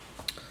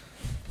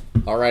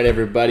All right,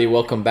 everybody,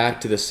 welcome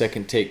back to the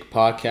Second Take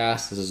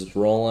podcast. This is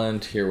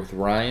Roland here with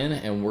Ryan,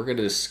 and we're going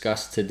to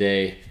discuss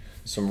today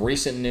some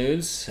recent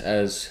news.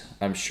 As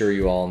I'm sure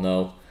you all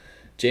know,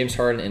 James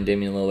Harden and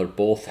Damian Lillard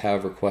both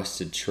have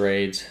requested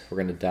trades. We're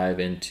going to dive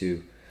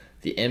into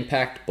the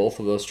impact both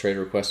of those trade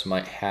requests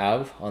might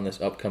have on this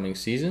upcoming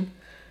season,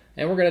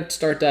 and we're going to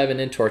start diving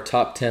into our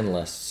top 10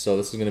 lists. So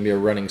this is going to be a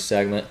running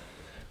segment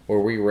where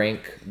we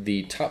rank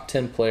the top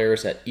 10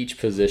 players at each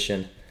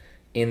position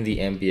in the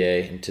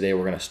NBA, and today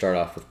we're going to start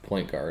off with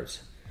point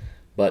guards.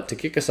 But to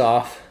kick us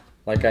off,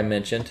 like I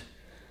mentioned,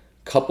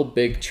 a couple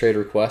big trade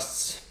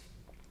requests.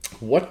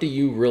 What do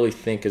you really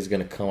think is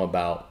going to come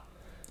about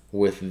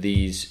with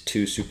these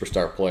two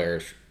superstar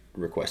players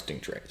requesting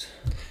trades?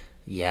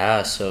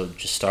 Yeah, so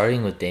just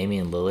starting with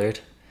Damian Lillard,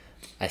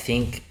 I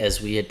think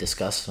as we had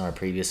discussed in our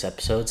previous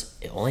episodes,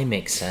 it only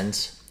makes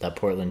sense that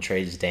Portland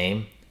trades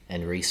Dame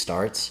and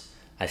restarts.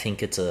 I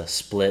think it's a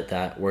split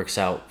that works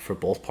out for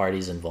both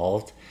parties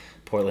involved.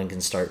 Portland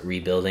can start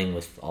rebuilding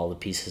with all the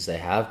pieces they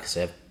have because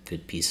they have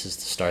good pieces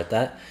to start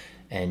that.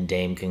 And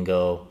Dame can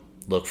go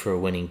look for a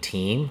winning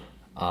team.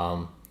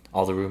 All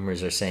the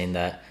rumors are saying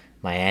that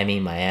Miami,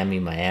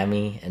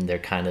 and they're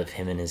kind of,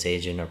 him and his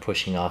agent are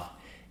pushing off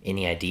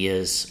any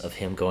ideas of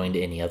him going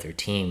to any other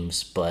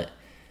teams. But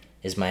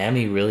is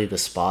Miami really the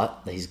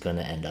spot that he's going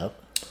to end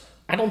up?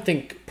 I don't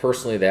think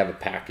personally they have a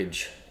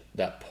package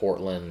that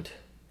Portland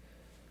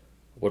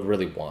would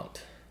really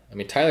want. I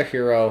mean, Tyler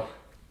Hero,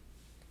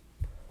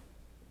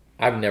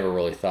 I've never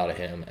really thought of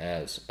him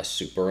as a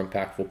super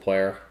impactful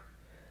player.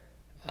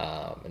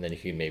 And then you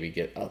can maybe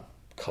get a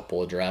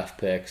couple of draft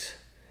picks.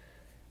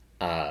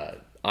 I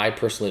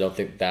personally don't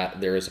think that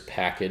there is a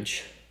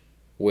package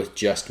with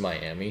just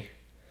Miami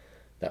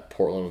that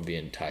Portland would be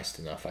enticed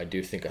enough. I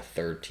do think a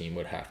third team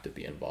would have to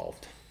be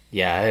involved.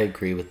 Yeah, I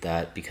agree with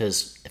that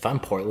because if I'm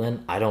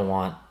Portland, I don't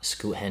want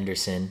Scoot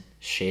Henderson,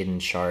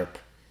 Shaedon Sharpe,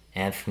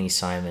 Anthony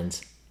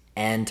Simons,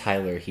 and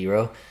Tyler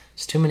Hero.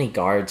 There's too many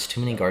guards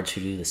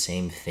who do the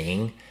same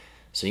thing.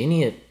 So you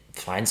need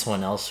to find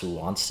someone else who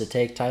wants to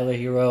take Tyler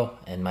Hero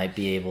and might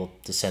be able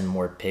to send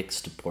more picks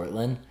to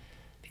Portland,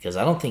 because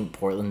I don't think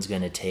Portland's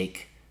going to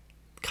take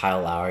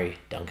Kyle Lowry,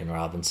 Duncan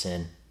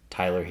Robinson,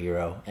 Tyler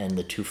Hero, and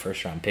the 2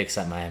 first-round picks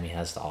that Miami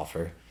has to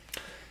offer.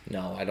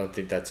 No, I don't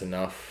think that's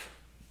enough,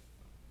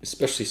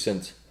 especially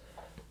since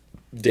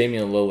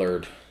Damian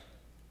Lillard,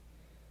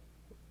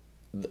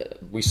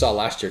 we saw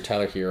last year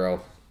Tyler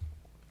Hero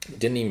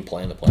didn't even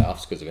play in the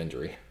playoffs because of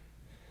injury.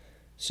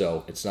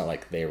 So it's not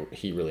like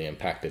he really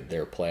impacted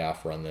their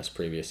playoff run this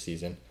previous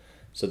season.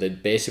 So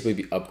they'd basically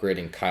be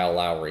upgrading Kyle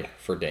Lowry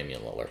for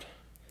Damian Lillard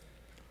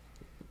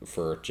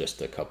for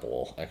just a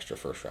couple extra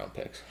first-round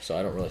picks. So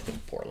I don't really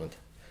think Portland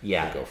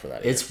would go for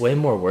that. It's way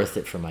more worth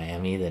it for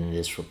Miami than it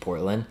is for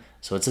Portland.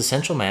 So it's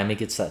essential Miami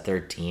gets that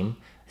third team,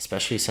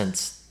 especially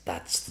since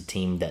that's the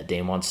team that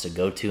Dame wants to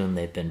go to and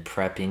they've been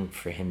prepping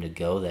for him to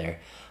go there.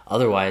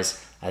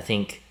 Otherwise, I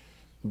think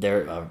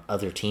there are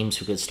other teams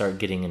who could start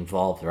getting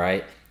involved,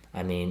 right?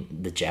 I mean,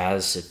 the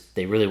Jazz, if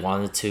they really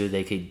wanted to,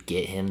 they could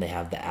get him. They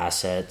have the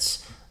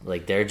assets.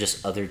 Like, there are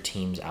just other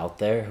teams out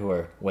there who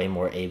are way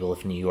more able.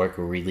 If New York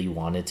really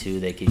wanted to,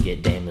 they could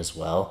get Dame as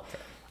well.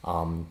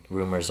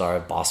 Rumors are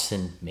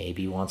Boston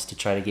maybe wants to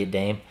try to get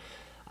Dame.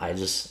 I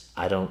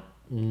don't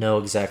know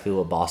exactly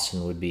what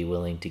Boston would be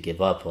willing to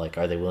give up. Like,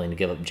 are they willing to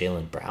give up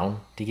Jaylen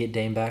Brown to get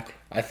Dame back?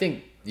 I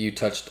think you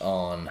touched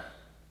on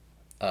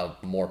a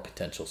more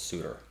potential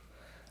suitor.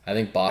 I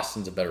think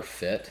Boston's a better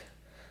fit.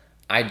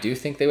 I do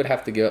think they would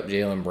have to give up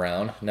Jaylen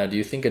Brown. Now, do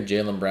you think a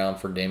Jaylen Brown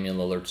for Damian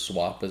Lillard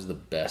swap is the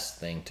best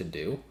thing to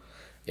do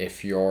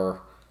if you're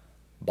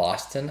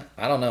Boston?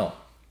 I don't know.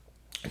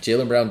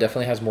 Jaylen Brown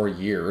definitely has more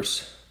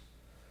years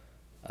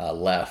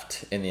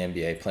left in the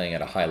NBA playing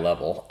at a high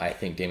level. I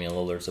think Damian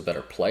Lillard's a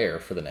better player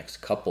for the next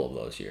couple of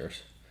those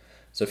years.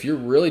 So if you're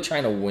really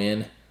trying to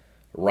win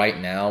right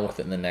now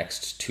within the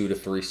next 2 to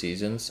 3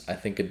 seasons, I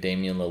think a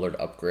Damian Lillard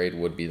upgrade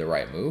would be the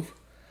right move.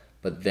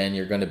 But then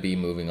you're going to be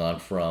moving on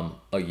from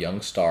a young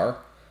star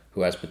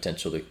who has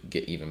potential to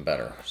get even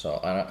better.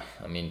 So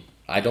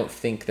I don't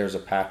think there's a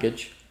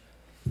package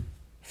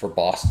for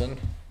Boston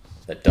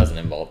that doesn't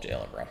involve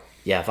Jaylen Brown.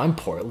 Yeah, if I'm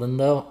Portland,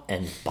 though,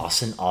 and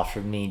Boston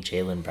offered me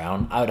Jaylen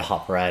Brown, I would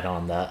hop right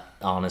on that,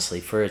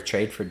 honestly, for a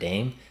trade for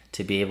Dame,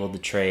 to be able to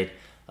trade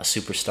a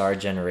superstar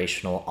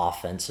generational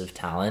offensive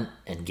talent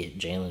and get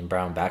Jaylen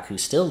Brown back,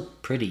 who's still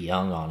pretty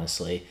young,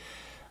 honestly.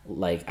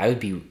 Like,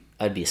 I'd be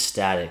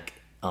ecstatic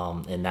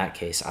in that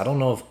case. I don't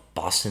know if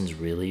Boston's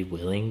really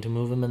willing to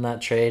move him in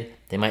that trade.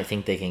 They might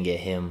think they can get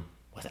him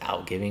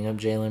without giving up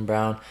Jaylen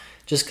Brown,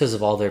 just because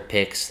of all their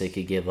picks. They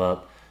could give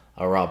up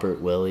a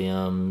Robert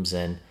Williams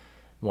and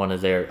one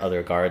of their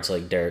other guards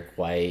like Derek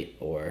White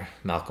or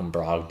Malcolm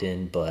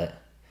Brogdon,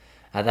 but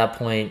at that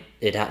point,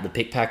 the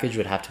pick package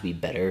would have to be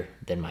better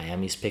than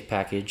Miami's pick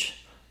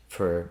package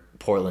for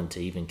Portland to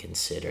even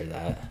consider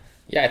that.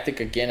 Yeah, I think,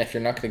 again, if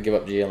you're not going to give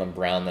up Jaylen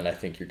Brown, then I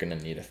think you're going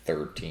to need a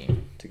third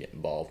team to get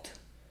involved.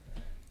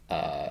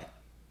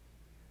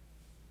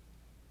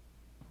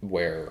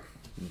 Where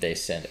they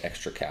send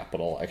extra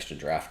capital, extra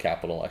draft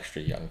capital,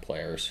 extra young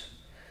players.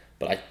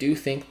 But I do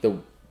think the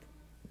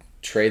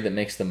trade that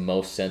makes the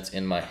most sense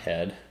in my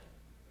head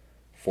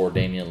for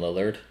Damian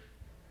Lillard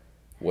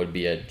would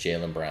be a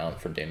Jaylen Brown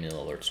for Damian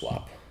Lillard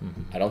swap.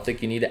 I don't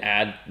think you need to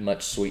add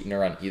much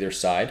sweetener on either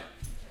side.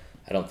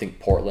 I don't think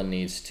Portland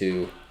needs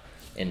to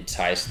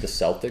entice the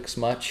Celtics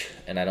much,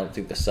 and I don't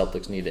think the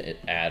Celtics need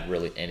to add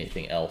really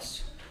anything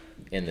else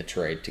in the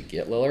trade to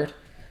get Lillard.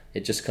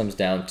 It just comes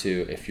down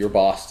to, if you're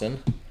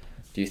Boston,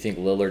 do you think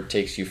Lillard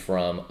takes you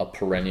from a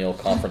perennial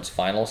conference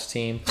finals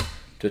team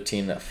to a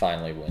team that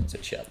finally wins a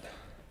chip?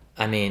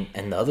 I mean,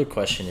 and the other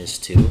question is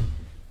too,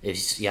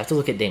 is you have to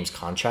look at Dame's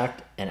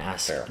contract and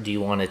ask, Fair. do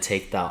you want to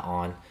take that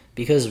on?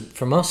 Because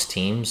for most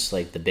teams,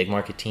 like the big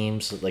market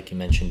teams, like you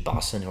mentioned,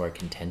 Boston, who are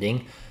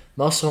contending,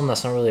 most of them,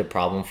 that's not really a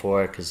problem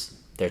for, because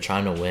they're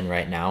trying to win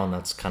right now, and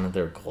that's kind of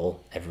their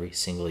goal every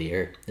single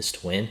year, is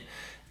to win.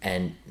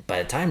 And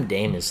by the time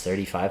Dame is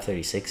 35,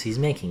 36, he's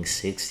making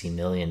 $60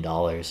 million.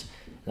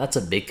 That's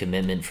a big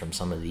commitment from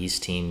some of these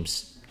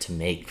teams to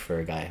make for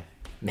a guy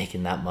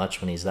making that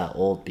much when he's that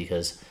old,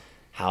 because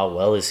how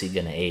well is he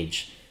going to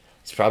age?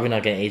 He's probably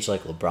not going to age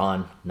like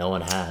LeBron. No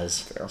one has.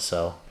 Fair.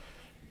 So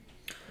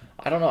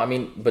I don't know. I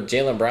mean, but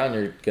Jaylen Brown,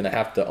 you're going to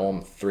have to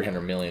own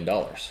 $300 million.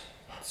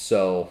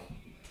 So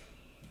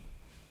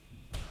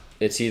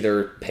it's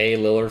either pay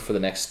Lillard for the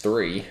next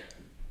 3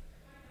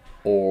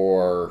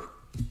 or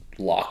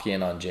lock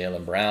in on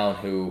Jaylen Brown,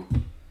 who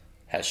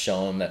has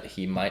shown that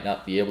he might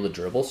not be able to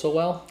dribble so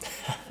well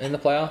in the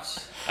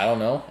playoffs. I don't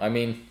know. I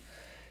mean,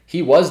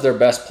 he was their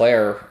best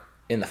player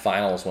in the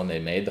finals when they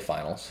made the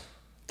finals.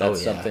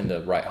 That's something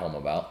to write home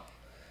about.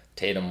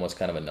 Tatum was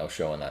kind of a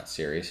no-show in that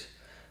series.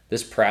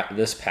 This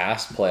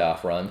past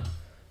playoff run,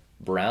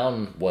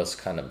 Brown was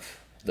kind of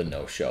the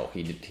no-show.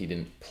 He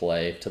didn't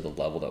play to the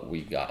level that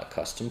we got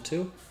accustomed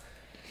to.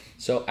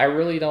 So I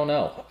really don't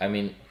know. I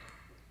mean,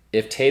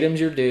 if Tatum's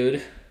your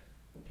dude,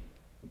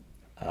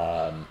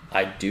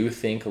 I do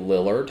think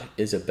Lillard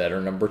is a better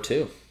number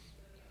 2.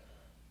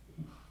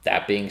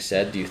 That being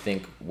said, do you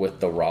think with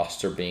the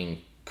roster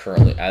being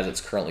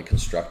currently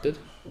constructed,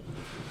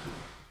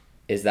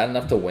 is that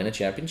enough to win a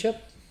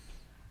championship?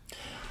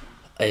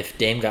 if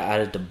Dame got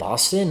added to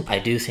Boston, I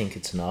do think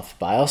it's enough.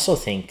 But I also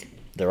think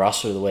the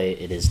roster the way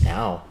it is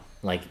now,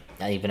 like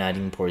even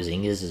adding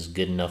Porzingis is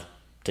good enough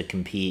to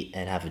compete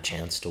and have a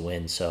chance to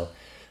win. So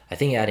I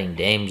think adding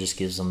Dame just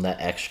gives them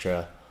that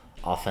extra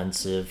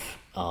offensive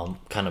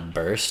kind of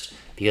burst,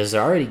 because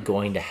they're already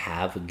going to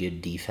have a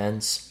good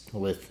defense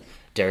with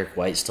Derek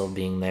White still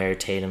being there.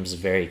 Tatum's a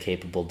very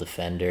capable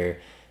defender.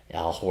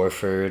 Al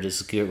Horford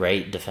is a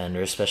great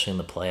defender, especially in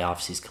the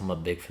playoffs. He's come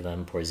up big for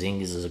them.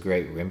 Porzingis is a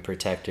great rim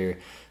protector.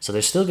 So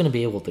they're still going to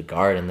be able to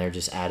guard, and they're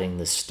just adding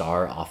this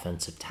star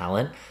offensive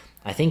talent.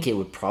 I think it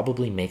would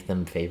probably make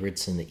them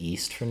favorites in the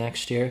East for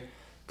next year,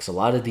 because a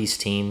lot of these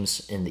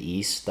teams in the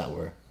East that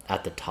were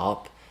at the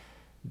top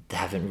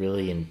haven't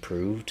really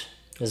improved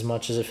as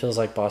much as it feels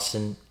like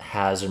Boston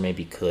has, or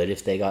maybe could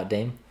if they got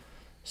Dame.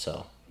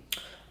 So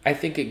I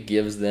think it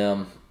gives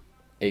them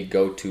a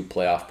go-to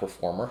playoff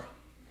performer.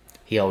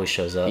 He always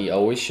shows up. He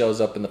always shows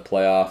up in the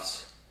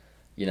playoffs.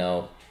 You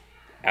know,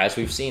 as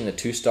we've seen, the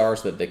two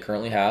stars that they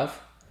currently have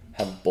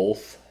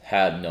both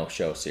had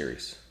no-show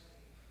series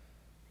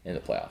in the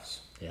playoffs.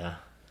 Yeah.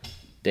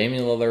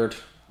 Damian Lillard,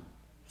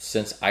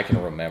 since I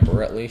can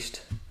remember at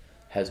least,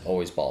 has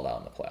always balled out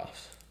in the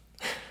playoffs.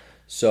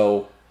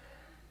 So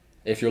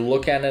if you're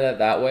looking at it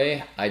that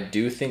way, I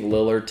do think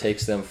Lillard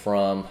takes them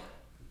from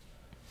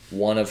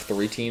one of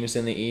three teams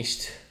in the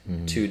East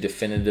to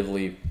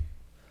definitively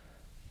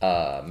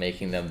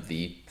making them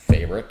the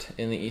favorite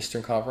in the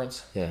Eastern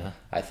Conference. Yeah.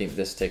 I think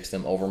this takes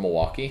them over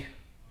Milwaukee.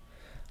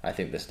 I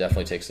think this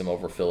definitely takes them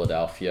over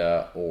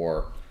Philadelphia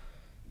or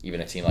even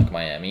a team like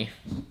Miami.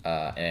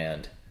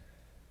 And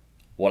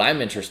what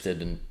I'm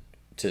interested in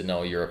to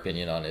know your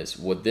opinion on is,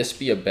 would this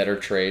be a better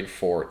trade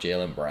for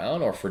Jaylen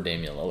Brown or for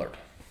Damian Lillard?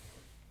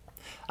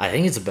 I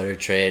think it's a better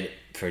trade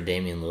for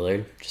Damian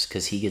Lillard, just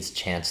because he gets a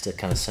chance to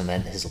kind of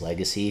cement his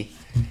legacy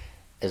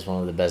as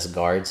one of the best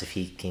guards. If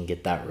he can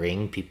get that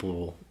ring, people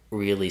will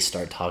really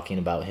start talking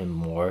about him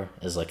more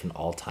as like an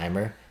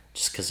all-timer,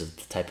 just because of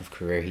the type of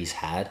career he's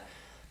had.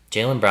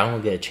 Jaylen Brown will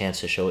get a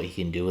chance to show what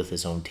he can do with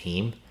his own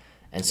team,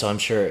 and so I'm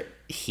sure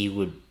he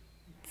would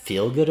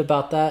feel good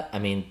about that. I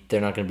mean, they're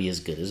not going to be as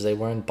good as they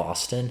were in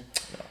Boston,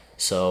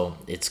 so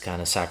it's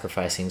kind of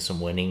sacrificing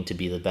some winning to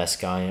be the best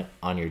guy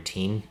on your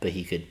team, but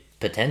he could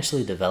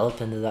potentially develop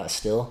into that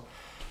still.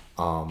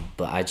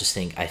 But I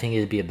think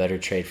it'd be a better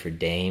trade for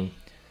Dame,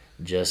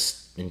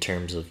 just in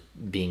terms of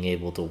being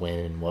able to win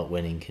and what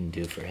winning can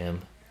do for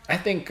him. I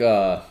think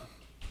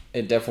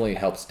it definitely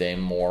helps Dame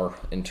more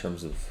in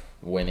terms of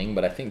winning,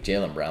 but I think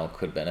Jaylen Brown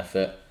could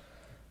benefit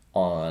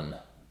on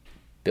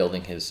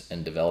building his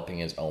and developing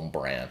his own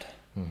brand.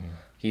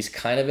 He's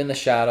kind of in the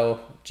shadow,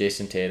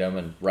 Jason Tatum,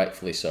 and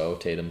rightfully so.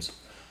 Tatum's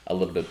a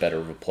little bit better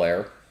of a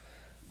player,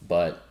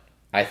 but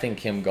I think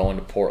him going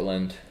to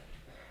Portland,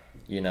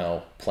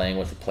 playing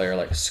with a player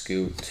like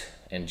Scoot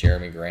and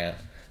Jeremy Grant,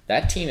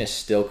 that team is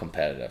still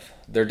competitive.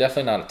 They're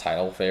definitely not a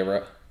title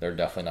favorite. They're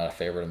definitely not a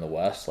favorite in the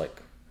West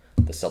like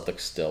the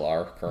Celtics still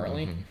are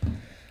currently. Mm-hmm.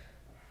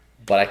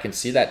 But I can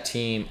see that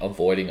team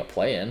avoiding a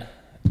play-in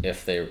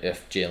if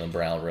Jaylen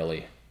Brown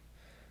really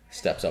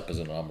steps up as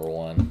a number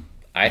one.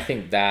 I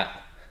think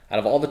that out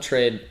of all the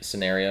trade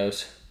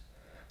scenarios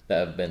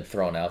that have been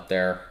thrown out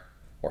there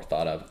or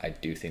thought of, I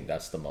do think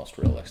that's the most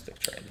realistic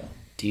trade, though.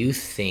 Do you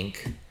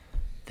think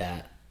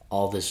that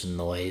all this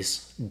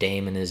noise,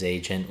 Dame and his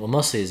agent, well,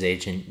 mostly his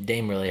agent,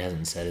 Dame really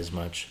hasn't said as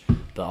much,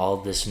 but all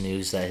this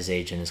news that his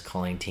agent is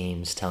calling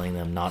teams, telling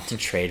them not to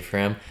trade for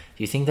him,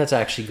 do you think that's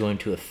actually going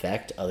to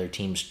affect other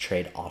teams'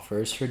 trade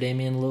offers for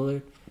Damian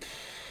Lillard?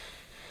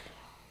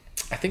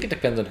 I think it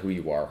depends on who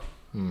you are.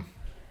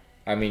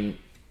 I mean,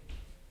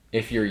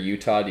 if you're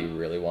Utah, do you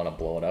really want to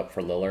blow it up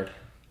for Lillard?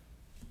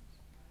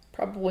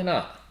 Probably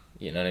not.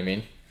 You know what I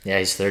mean? Yeah,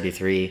 he's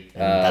 33,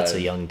 and that's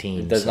a young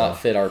team. It does not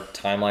fit our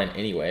timeline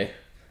anyway.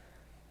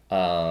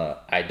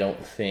 I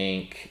don't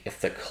think if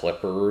the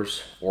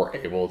Clippers were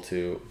able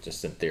to,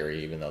 just in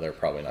theory, even though they're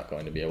probably not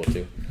going to be able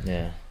to.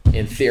 Yeah.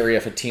 In theory,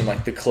 if a team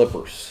like the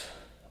Clippers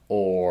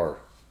or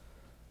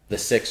the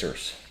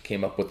Sixers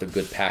came up with a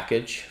good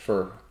package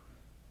for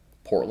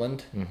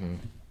Portland,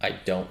 I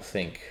don't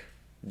think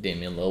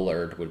Damian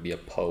Lillard would be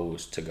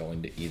opposed to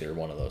going to either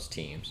one of those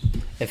teams.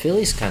 I feel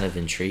he's kind of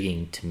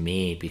intriguing to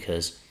me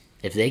because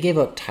if they gave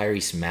up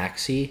Tyrese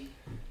Maxey,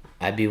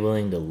 I'd be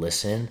willing to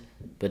listen.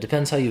 But it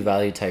depends how you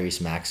value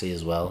Tyrese Maxey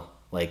as well.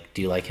 Like,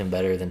 do you like him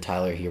better than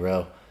Tyler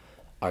Hero?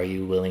 Are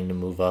you willing to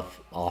move up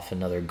off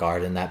another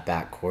guard in that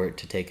backcourt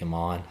to take him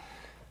on?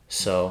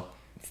 So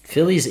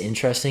Philly's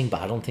interesting,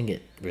 but I don't think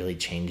it really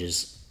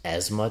changes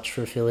as much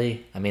for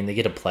Philly. I mean, they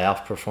get a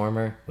playoff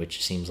performer,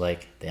 which seems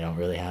like they don't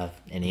really have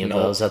any of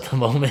those at the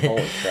moment.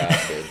 Holy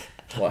crap, dude.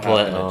 What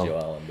happened to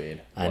Joel Embiid?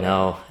 I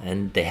know,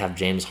 and they have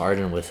James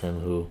Harden with him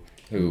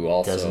who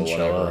also doesn't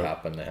whatever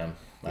happened to him.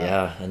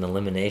 Yeah, an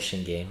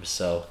elimination game.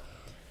 So,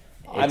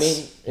 I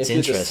mean, it's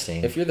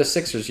interesting. If you're the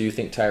Sixers, you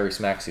think Tyrese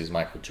Maxey is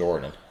Michael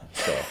Jordan.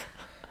 So,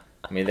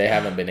 I mean, they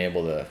haven't been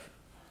able to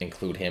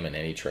include him in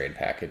any trade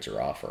package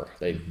or offer.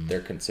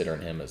 They're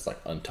considering him as like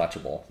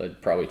untouchable.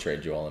 They'd probably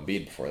trade Joel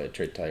Embiid before they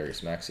trade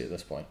Tyrese Maxey at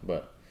this point.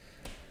 But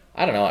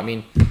I don't know. I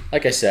mean,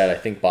 like I said, I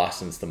think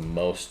Boston's the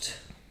most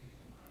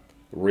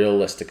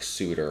realistic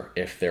suitor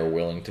if they're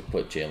willing to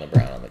put Jaylen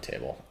Brown on the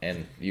table,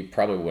 and you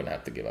probably wouldn't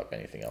have to give up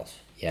anything else.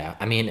 Yeah,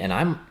 I mean, and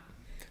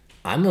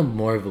I'm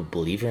more of a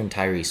believer in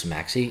Tyrese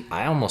Maxey.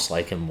 I almost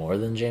like him more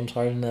than James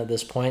Harden at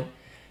this point,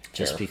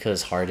 just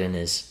because Harden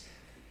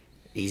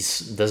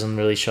doesn't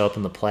really show up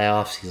in the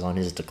playoffs. He's on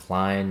his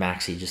decline.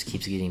 Maxey just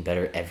keeps getting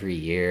better every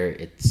year.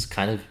 It's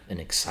kind of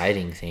an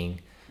exciting thing,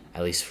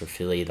 at least for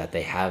Philly, that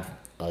they have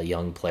a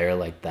young player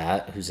like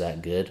that who's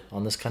that good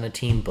on this kind of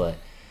team. But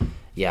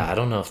yeah, I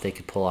don't know if they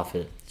could pull off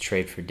a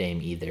trade for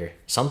Dame either.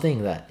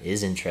 Something that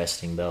is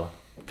interesting, though,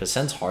 because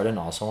since Harden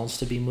also wants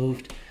to be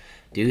moved,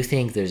 do you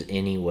think there's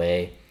any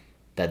way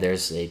that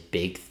there's a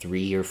big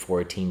 3 or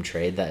 4 team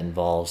trade that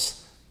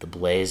involves the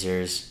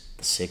Blazers,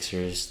 the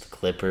Sixers, the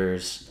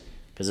Clippers?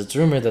 Because it's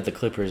rumored that the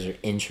Clippers are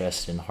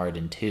interested in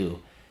Harden too.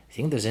 I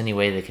think there's any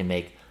way they can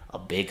make a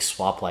big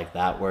swap like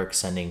that work,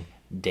 sending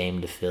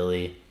Dame to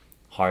Philly,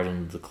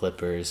 Harden to the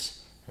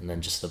Clippers, and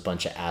then just a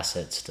bunch of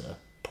assets to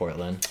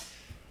Portland.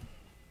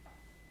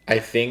 I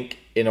think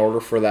in order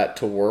for that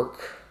to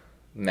work,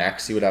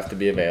 Maxey would have to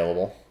be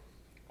available.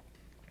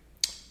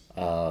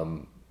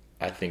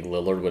 I think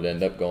Lillard would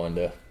end up going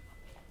to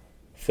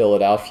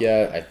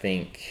Philadelphia. I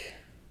think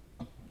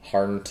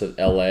Harden to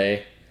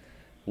LA.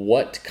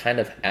 What kind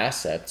of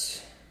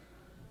assets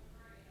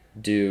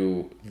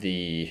do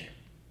the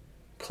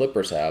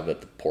Clippers have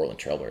that the Portland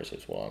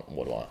Trailblazers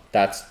would want?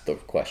 That's the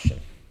question.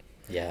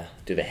 Yeah.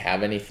 Do they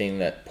have anything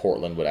that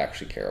Portland would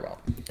actually care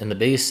about? And the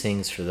biggest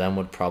things for them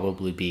would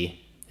probably be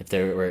if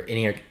there were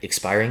any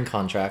expiring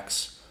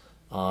contracts,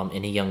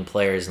 any young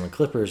players, and the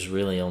Clippers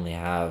really only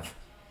have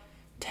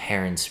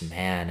Terrence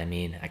Mann. I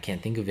mean, I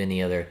can't think of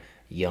any other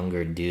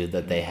younger dude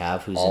that they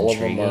have who's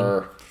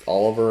intriguing.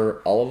 All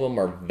of them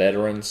are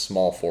veteran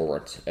small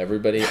forwards.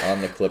 Everybody on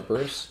the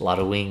Clippers, a lot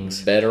of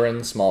wings.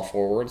 Veteran small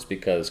forwards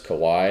because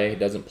Kawhi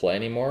doesn't play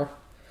anymore,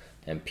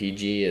 and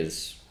PG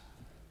is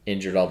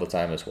injured all the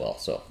time as well.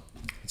 So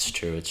it's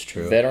true.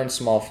 Veteran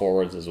small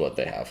forwards is what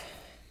they have,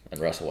 and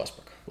Russell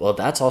Westbrook. Well,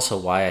 that's also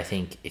why I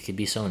think it could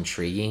be so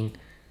intriguing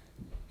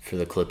for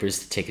the Clippers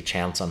to take a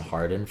chance on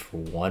Harden for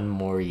one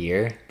more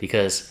year,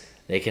 because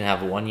they can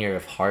have 1 year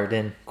of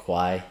Harden,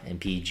 Kawhi,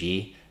 and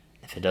PG.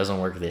 If it doesn't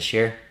work this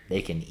year,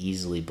 they can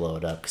easily blow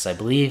it up, because I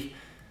believe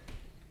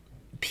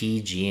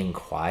PG and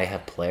Kawhi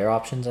have player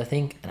options, I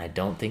think, and I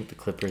don't think the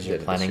Clippers are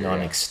planning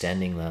on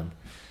extending them.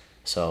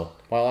 So,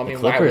 well, I mean, the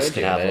Clippers why would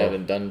you? They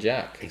haven't done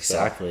jack.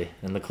 Exactly. So.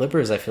 And the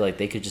Clippers, I feel like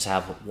they could just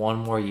have 1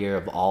 more year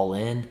of all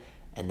in,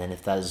 and then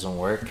if that doesn't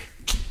work,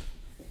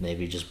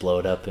 maybe just blow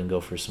it up and go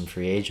for some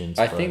free agents.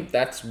 I think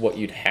that's what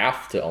you'd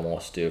have to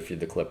almost do if you're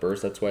the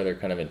Clippers. That's why they're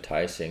kind of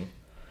enticing.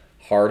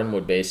 Harden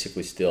would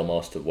basically steal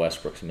most of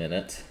Westbrook's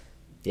minutes.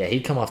 Yeah,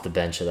 he'd come off the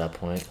bench at that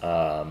point.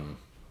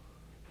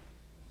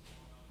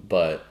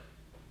 But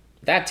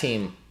that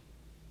team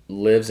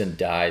lives and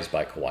dies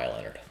by Kawhi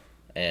Leonard,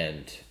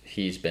 and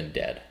he's been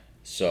dead.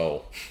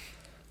 So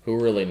who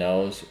really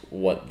knows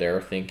what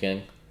they're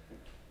thinking?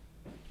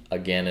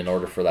 Again, in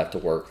order for that to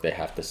work, they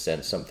have to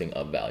send something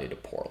of value to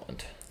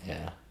Portland.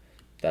 Yeah.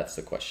 That's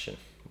the question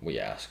we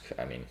ask.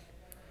 I mean,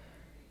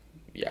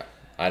 yeah,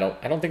 I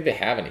don't think they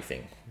have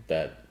anything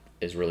that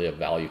is really of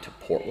value to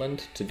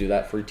Portland to do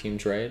that free team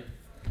trade.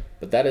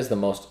 But that is the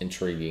most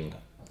intriguing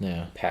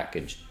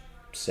package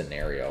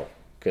scenario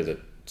because it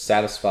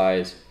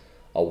satisfies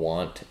a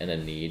want and a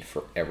need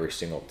for every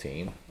single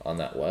team on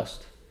that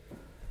list.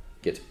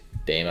 Gets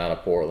Dame out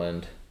of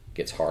Portland,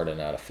 gets Harden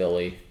out of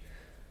Philly,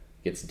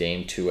 gets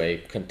Dame to a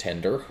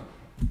contender.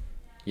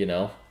 You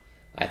know,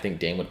 I think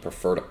Dame would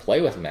prefer to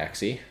play with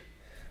Maxey,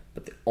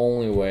 but the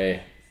only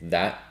way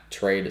that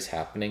trade is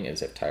happening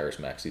is if Tyrese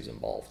Maxey's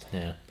involved.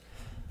 Yeah.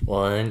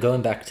 Well, and then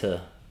going back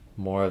to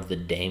more of the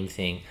Dame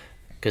thing,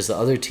 because the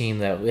other team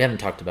that we haven't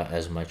talked about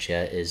as much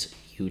yet is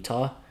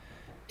Utah.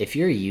 If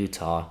you're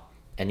Utah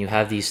and you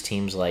have these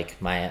teams like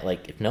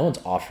if no one's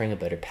offering a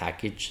better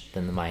package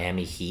than the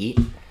Miami Heat,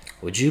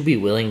 would you be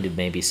willing to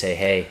maybe say,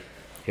 hey,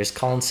 here's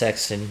Colin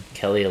Sexton,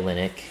 Kelly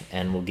Olynyk,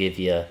 and we'll give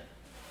you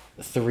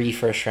 3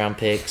 first-round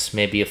picks,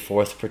 maybe a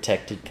 4th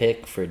protected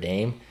pick for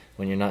Dame,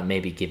 when you're not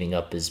maybe giving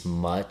up as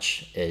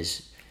much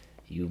as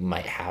you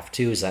might have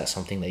to? Is that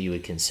something that you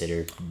would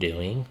consider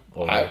doing?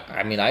 Or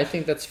I mean, I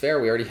think that's fair.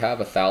 We already have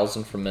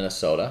 1,000 from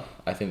Minnesota.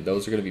 I think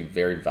those are going to be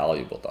very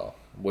valuable, though.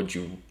 Would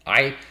you?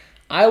 I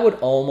would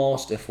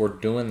almost, if we're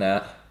doing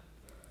that,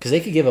 because they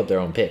could give up their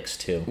own picks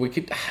too.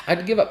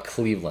 I'd give up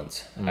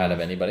Cleveland's out of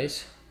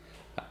anybody's.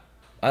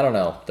 I don't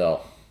know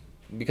though,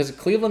 because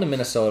Cleveland and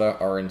Minnesota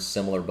are in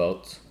similar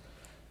boats.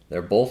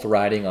 They're both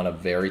riding on a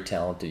very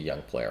talented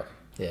young player.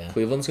 Yeah.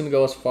 Cleveland's going to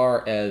go as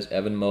far as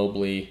Evan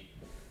Mobley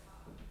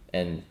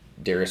and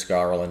Darius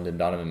Garland and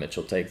Donovan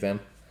Mitchell take them.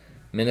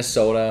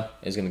 Minnesota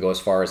is going to go as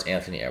far as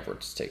Anthony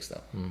Edwards takes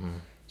them. Mm-hmm.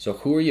 So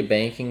who are you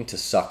banking to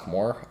suck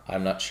more?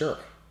 I'm not sure.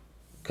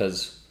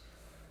 Because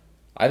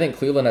I think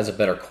Cleveland has a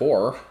better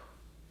core.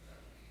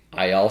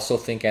 I also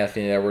think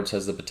Anthony Edwards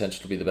has the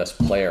potential to be the best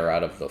player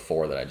out of the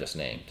 4 that I just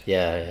named.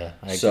 Yeah.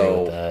 I agree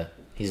with that.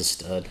 He's a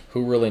stud.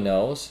 Who really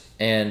knows?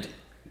 And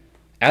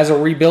as a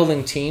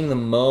rebuilding team, the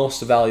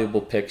most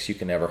valuable picks you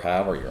can ever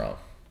have are your own.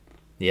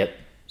 Yep.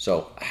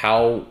 So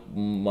how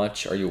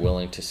much are you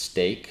willing to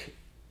stake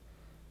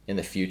in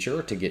the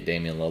future to get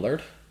Damian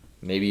Lillard?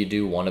 Maybe you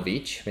do one of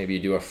each. Maybe you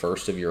do a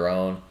first of your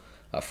own,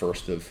 a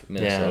first of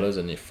Minnesota's,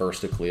 and a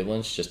first of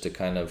Cleveland's, just to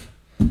kind of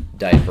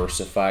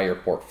diversify your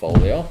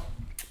portfolio.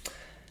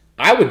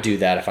 I would do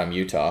that if I'm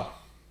Utah.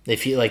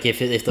 If you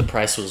if the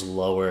price was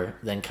lower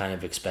than kind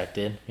of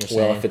expected, you're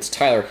saying? Well, if it's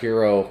Tyler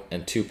Hero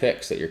and 2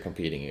 picks that you're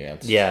competing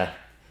against. Yeah.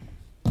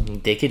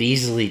 They could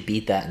easily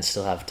beat that and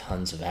still have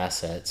tons of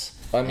assets.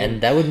 I mean,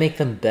 and that would make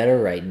them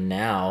better right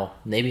now.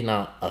 Maybe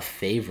not a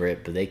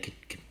favorite, but they could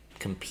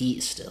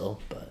compete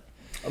still. But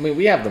I mean,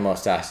 we have the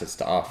most assets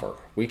to offer.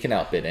 We can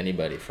outbid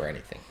anybody for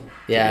anything.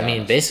 Yeah, I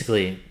mean,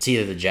 basically, it's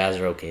either the Jazz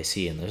or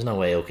OKC, and there's no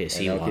way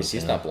OKC wants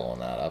OKC's not blowing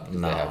that up.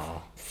 No. They have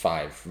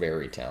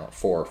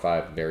 4 or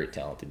 5 very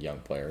talented young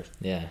players.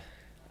 Yeah.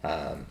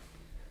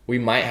 We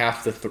might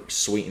have to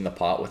sweeten the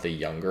pot with a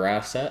younger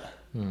asset.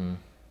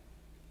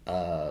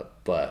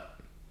 But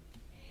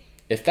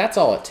if that's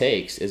all it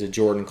takes is a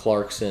Jordan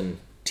Clarkson,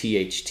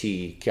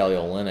 THT, Kelly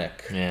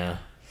Olynyk. Yeah.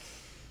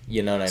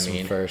 You know what I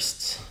mean?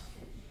 Firsts.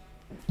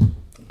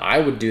 I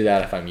would do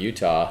that if I'm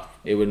Utah.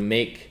 It would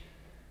make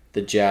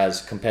the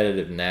Jazz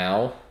competitive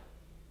now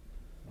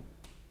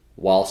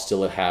while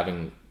still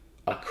having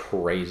a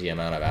crazy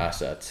amount of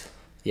assets.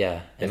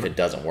 Yeah. If it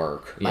doesn't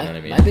work. You know what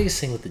I mean? My biggest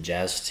thing with the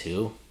Jazz,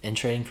 too, in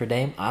trading for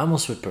Dame, I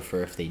almost would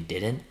prefer if they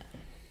didn't,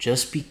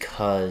 just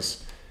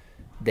because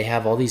they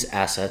have all these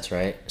assets,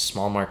 right?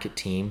 Small market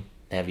team.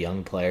 They have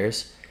young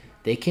players.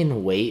 They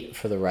can wait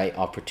for the right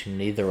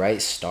opportunity, the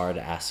right star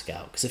to ask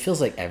out. Because it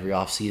feels like every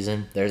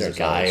offseason there's a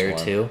guy or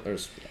two.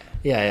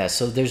 Yeah.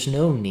 So there's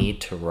no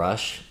need to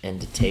rush and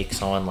to take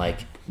someone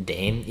like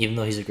Dame, even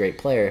though he's a great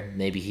player.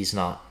 Maybe he's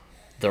not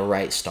the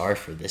right star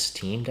for this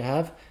team to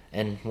have.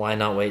 And why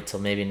not wait till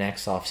maybe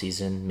next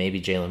offseason? Maybe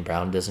Jaylen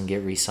Brown doesn't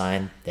get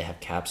re-signed. They have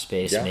cap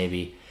space. Yeah.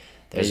 Maybe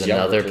there's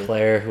another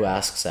player who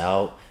asks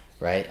out,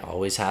 right?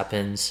 Always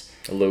happens.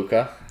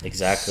 Luka.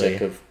 Exactly.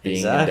 Sick of being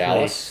in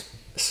Dallas.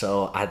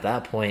 So at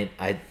that point,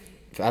 at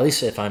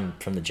least if I'm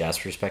from the Jazz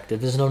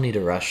perspective, there's no need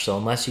to rush. So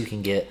unless you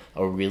can get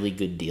a really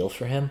good deal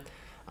for him,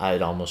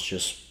 I'd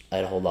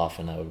hold off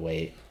and I would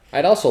wait.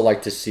 I'd also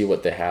like to see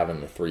what they have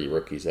in the 3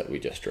 rookies that we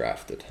just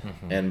drafted.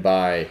 Mm-hmm. And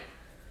by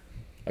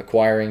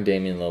acquiring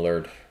Damian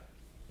Lillard,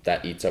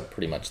 that eats up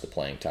pretty much the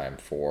playing time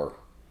for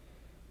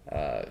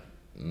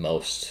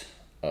most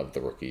of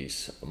the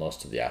rookies,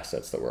 most of the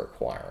assets that we're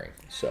acquiring.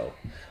 So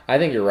I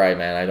think you're right,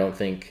 man. I don't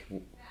think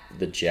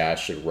the Jazz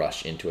should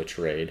rush into a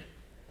trade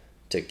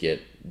to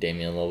get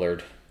Damian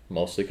Lillard,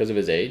 mostly because of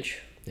his age.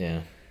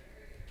 Yeah.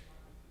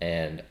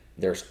 And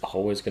there's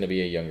always going to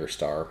be a younger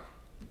star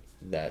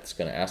that's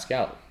going to ask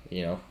out,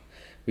 you know.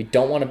 We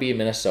don't want to be in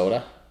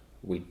Minnesota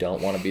We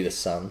don't want to be the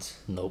Suns.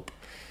 Nope.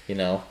 You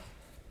know,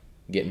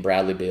 getting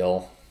Bradley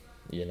Beal.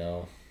 You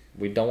know,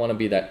 we don't want to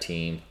be that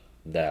team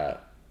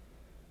that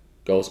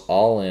goes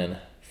all in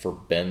for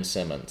Ben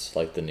Simmons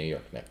like the New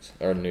York Knicks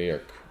or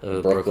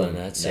Brooklyn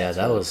Nets. Yeah,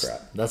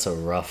 that's a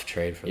rough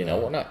trade for them. You know,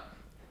 we're not.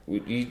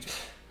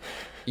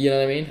 You know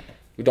what I mean?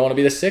 We don't want to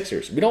be the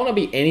Sixers. We don't want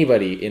to be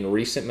anybody in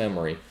recent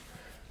memory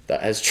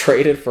that has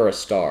traded for a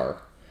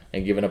star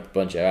and given up a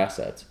bunch of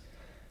assets.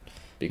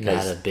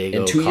 Because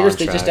in 2 years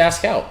they just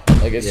ask out.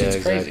 Like it's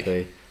just crazy.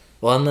 Exactly.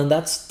 Well, and then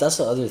that's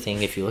the other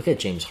thing. If you look at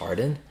James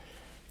Harden,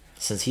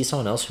 since he's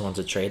someone else who wants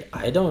to trade,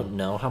 I don't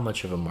know how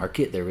much of a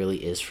market there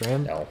really is for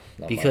him. No,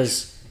 not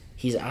because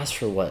he's asked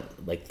for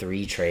like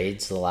 3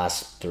 trades the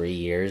last 3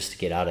 years to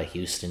get out of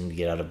Houston, to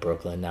get out of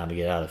Brooklyn, now to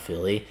get out of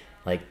Philly.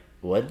 Like,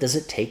 what does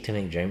it take to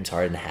make James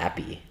Harden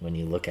happy when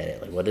you look at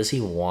it? Like, what does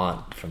he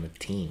want from a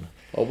team?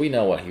 Well, we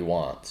know what he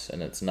wants,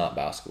 and it's not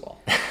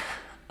basketball.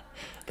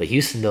 But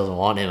Houston doesn't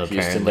want him,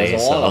 apparently. Houston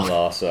doesn't want him,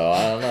 though, so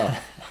I don't know.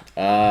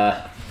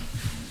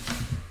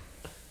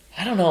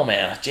 I don't know,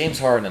 man. James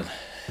Harden,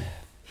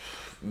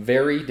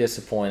 very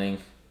disappointing.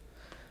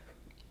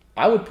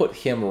 I would put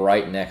him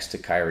right next to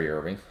Kyrie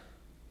Irving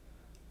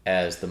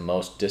as the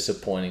most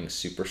disappointing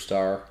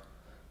superstar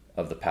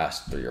of the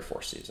past 3 or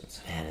 4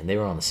 seasons. Man, and they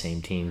were on the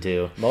same team,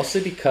 too.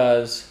 Mostly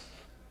because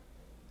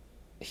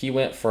he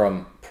went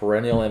from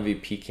perennial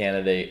MVP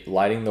candidate,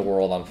 lighting the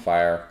world on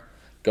fire,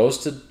 goes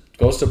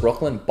to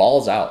Brooklyn,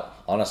 balls out,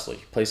 honestly.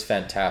 He plays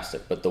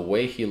fantastic. But the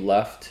way he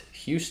left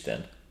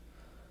Houston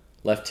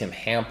left him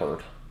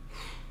hampered.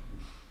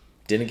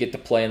 Didn't get to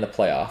play in the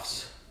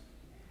playoffs.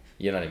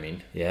 You know what I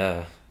mean?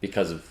 Yeah.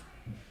 Because of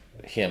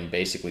him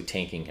basically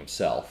tanking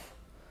himself.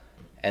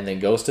 And then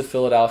goes to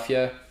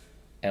Philadelphia,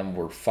 and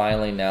we're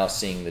finally now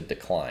seeing the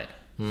decline.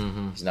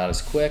 Mm-hmm. He's not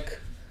as quick.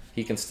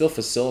 He can still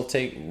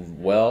facilitate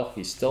well.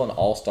 He's still an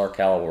all-star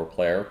caliber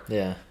player.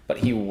 Yeah. But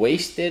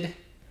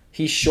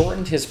he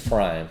shortened his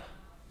prime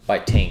by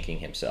tanking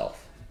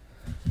himself.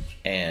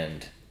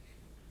 And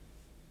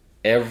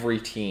every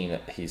team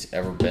that he's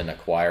ever been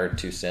acquired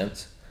to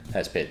since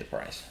has paid the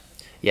price.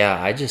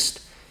 Yeah,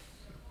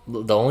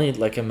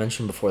 like I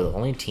mentioned before, the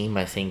only team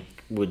I think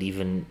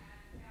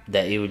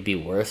that it would be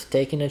worth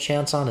taking a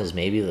chance on is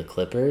maybe the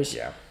Clippers.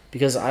 Yeah.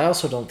 Because I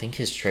also don't think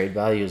his trade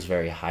value is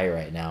very high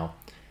right now.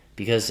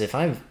 Because if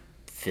I'm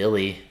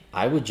Philly,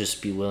 I would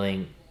just be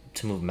willing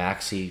to move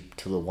Maxey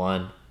to the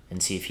 1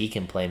 and see if he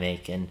can play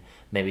make and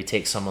maybe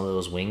take some of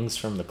those wings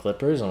from the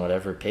Clippers and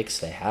whatever picks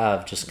they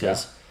have. Just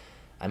because,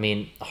 I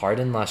mean,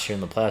 Harden last year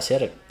in the playoffs, he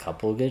had a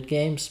couple good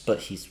games,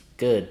 but he's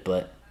good.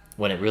 But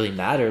when it really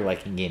mattered,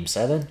 like in Game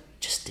 7,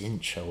 just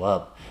didn't show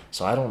up.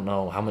 So I don't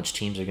know how much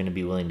teams are going to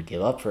be willing to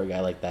give up for a guy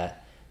like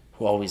that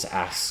who always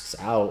asks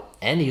out.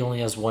 And he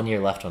only has 1 year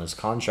left on his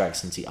contract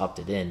since he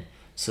opted in.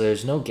 So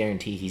there's no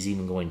guarantee he's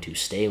even going to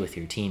stay with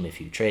your team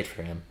if you trade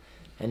for him.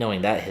 And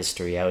knowing that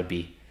history, I would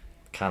be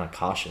kind of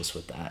cautious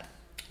with that.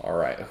 All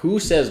right. Who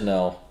says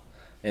no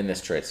in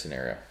this trade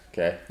scenario?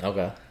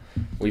 Okay.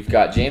 We've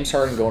got James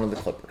Harden going to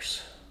the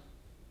Clippers.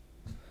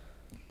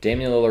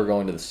 Damian Lillard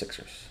going to the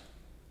Sixers.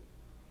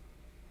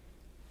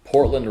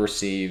 Portland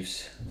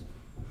receives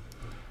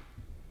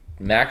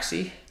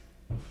Maxey.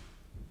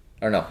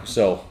 Or no.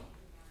 So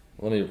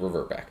let me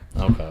revert back.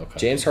 Okay.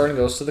 James Harden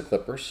goes to the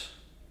Clippers.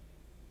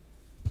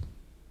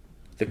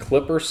 The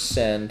Clippers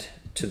send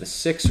to the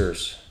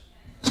Sixers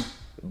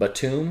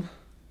Batum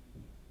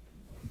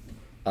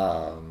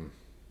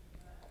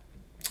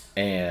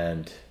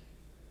and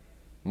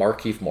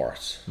Markieff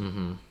Morris.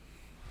 Mm-hmm.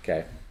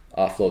 Okay.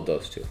 Offload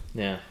those two.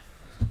 Yeah.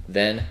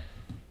 Then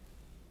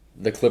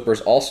the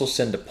Clippers also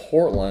send to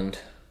Portland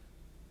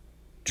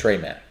Trey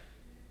Mann.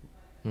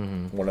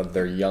 Mm-hmm. One of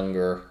their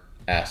younger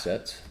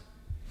assets.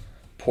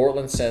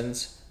 Portland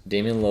sends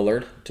Damian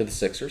Lillard to the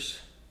Sixers.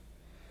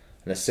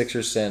 And the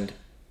Sixers send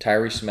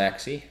Tyrese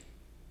Maxey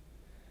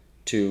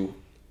to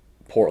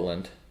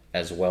Portland,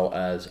 as well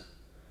as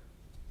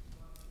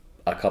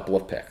a couple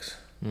of picks.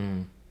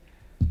 Mm.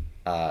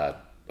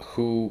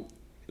 Who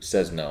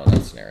says no in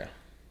that scenario?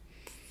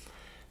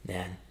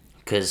 Man,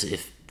 because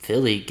if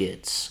Philly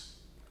gets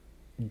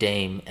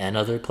Dame and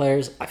other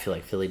players, I feel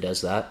like Philly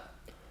does that.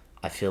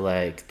 I feel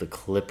like the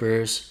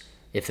Clippers,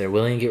 if they're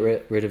willing to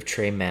get rid of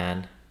Trey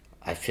Mann,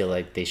 I feel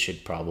like they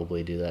should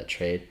probably do that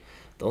trade.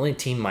 The only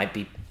team might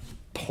be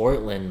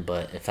Portland,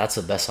 but if that's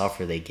the best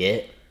offer they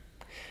get,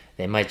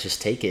 they might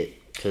just take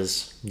it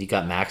because you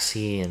got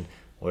Maxey and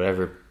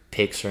whatever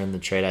picks are in the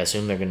trade. I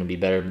assume they're going to be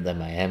better than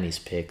Miami's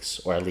picks,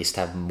 or at least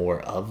have more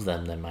of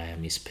them than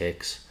Miami's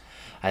picks.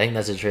 I think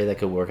that's a trade that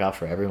could work out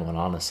for everyone,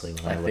 honestly,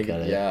 when I look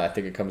at it. Yeah, I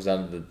think it comes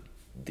down to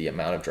the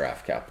amount of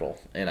draft capital.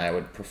 And I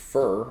would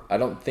prefer,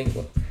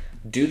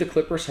 do the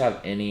Clippers have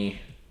any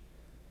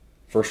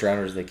first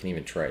rounders they can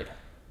even trade?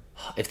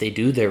 If they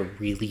do, they're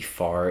really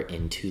far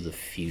into the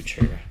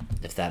future,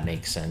 if that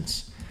makes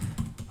sense.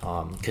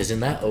 Because in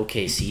that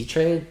OKC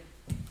trade,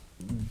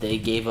 they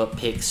gave up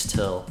picks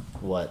till,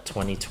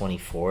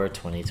 2024,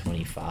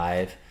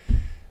 2025.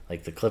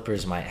 Like, the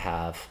Clippers might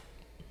have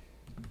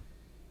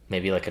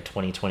maybe like a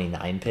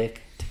 2029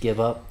 pick to give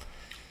up.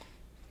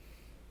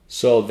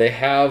 So they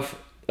have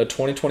a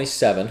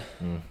 2027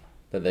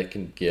 that they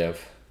can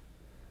give.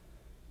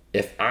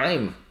 If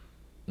I'm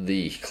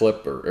the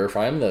Clipper, or if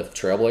I'm the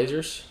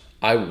Trailblazers,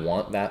 I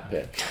want that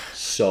pick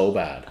so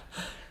bad.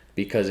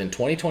 Because in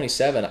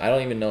 2027, I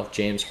don't even know if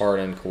James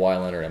Harden,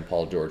 Kawhi Leonard, and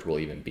Paul George will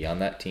even be on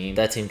that team.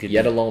 That team could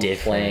yet be alone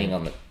different. playing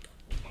on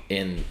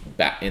in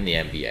the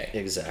NBA.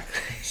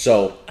 Exactly.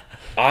 So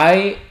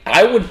I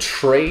would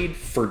trade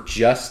for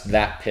just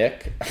that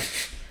pick,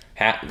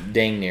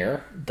 dang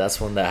near. That's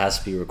one that has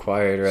to be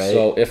required, right?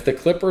 So if the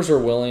Clippers are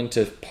willing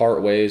to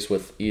part ways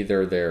with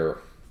either their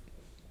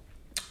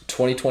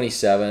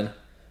 2027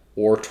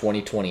 or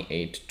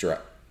 2028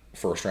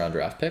 first round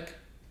draft pick,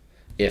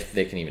 if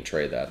they can even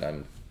trade that,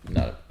 I'm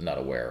not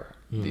aware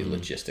the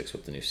logistics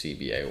with the new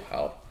CBA,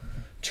 how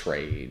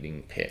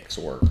trading picks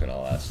work and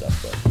all that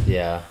stuff. But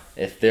yeah,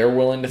 if they're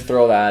willing to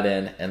throw that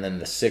in, and then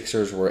the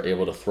Sixers were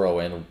able to throw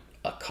in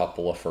a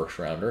couple of first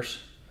rounders,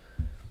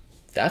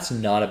 that's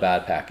not a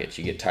bad package.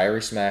 You get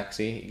Tyrese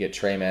Maxey, you get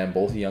Trey Mann,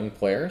 both young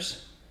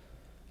players.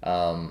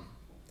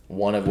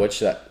 One of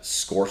which that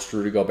scorched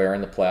Rudy Gobert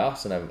in the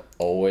playoffs, and I've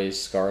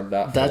always scarred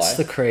that for that's life.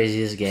 the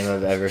craziest game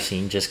I've ever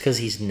seen, just because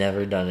he's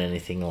never done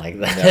anything like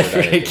that.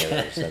 Never done anything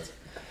ever since.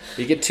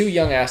 You get two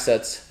young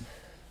assets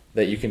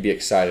that you can be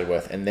excited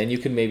with, and then you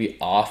can maybe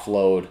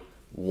offload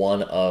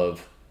one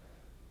of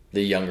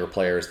the younger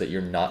players that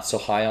you're not so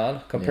high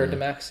on compared to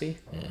Maxey.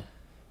 Yeah.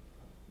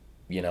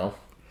 You know,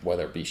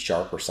 whether it be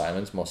Sharp or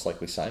Simons, most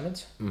likely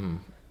Simons,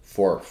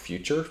 for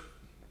future,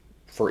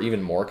 for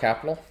even more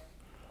capital.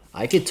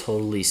 I could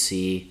totally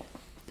see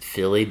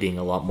Philly being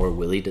a lot more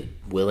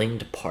willing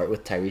to part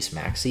with Tyrese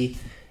Maxey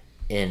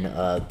in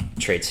a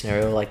trade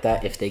scenario like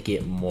that if they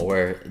get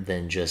more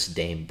than just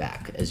Dame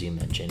back, as you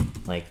mentioned.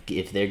 Like,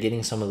 if they're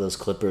getting some of those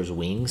Clippers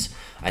wings,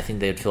 I think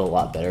they'd feel a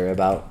lot better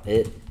about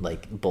it,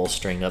 like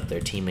bolstering up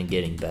their team and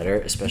getting better,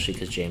 especially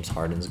because James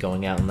Harden's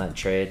going out in that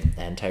trade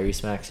and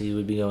Tyrese Maxey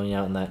would be going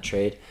out in that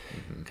trade,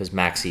 because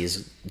Maxey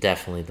is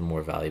definitely the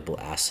more valuable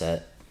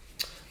asset.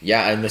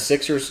 Yeah, and the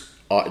Sixers,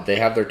 they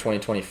have their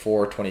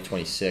 2024,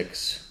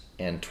 2026,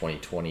 and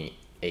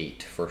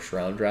 2028 first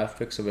round draft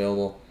picks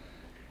available.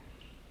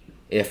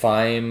 If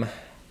I'm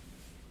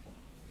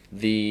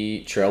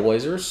the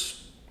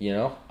Trailblazers,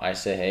 I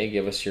say, hey,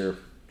 give us your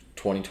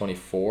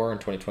 2024 and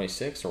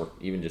 2026, or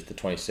even just the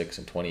 26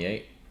 and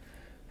 28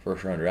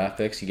 first round draft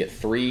picks. You get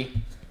 3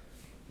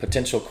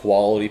 potential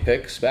quality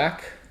picks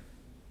back.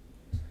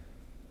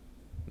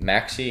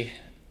 Maxey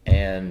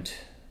and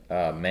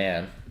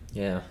Mann.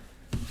 Yeah.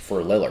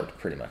 For Lillard,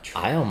 pretty much.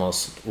 I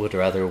almost would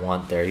rather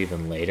want their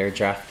even later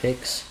draft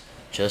picks,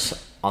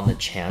 just on the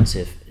chance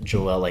if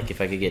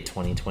I could get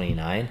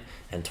 2029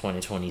 and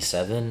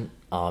 2027,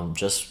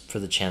 just for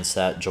the chance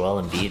that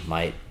Joel Embiid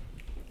might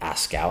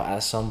ask out at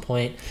some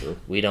point. Sure.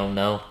 We don't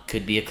know.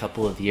 Could be a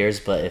couple of years,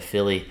 but if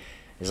Philly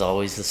is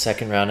always the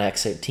second round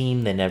exit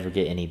team, they never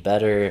get any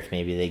better. If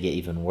maybe they get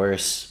even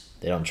worse,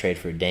 they don't trade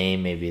for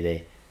Dame, maybe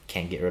they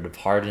can't get rid of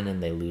Harden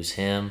and they lose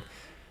him.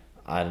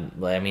 I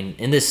mean,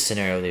 in this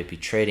scenario, they'd be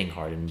trading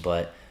Harden,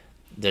 but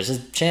there's a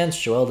chance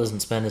Joel doesn't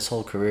spend his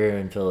whole career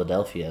in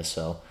Philadelphia,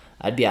 so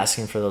I'd be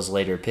asking for those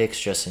later picks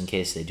just in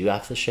case they do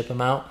have to ship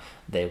him out.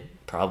 They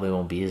probably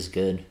won't be as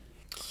good.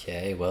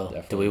 Okay, well,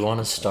 Definitely. Do we want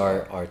to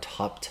start our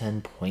top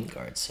 10 point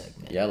guard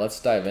segment? Yeah, let's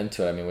dive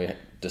into it. I mean, we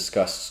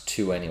discussed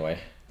 2 anyway.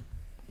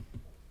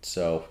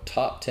 So,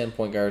 top 10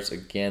 point guards.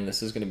 Again,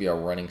 this is going to be our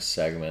running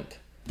segment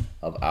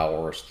of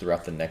ours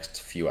throughout the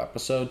next few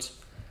episodes.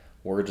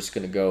 We're just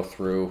going to go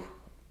through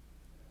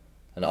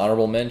an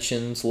honorable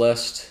mentions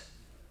list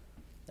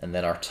and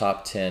then our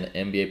top 10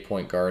 NBA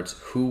point guards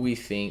who we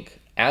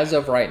think, as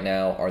of right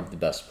now, are the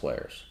best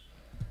players.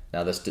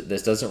 Now, this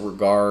doesn't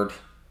regard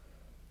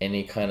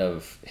any kind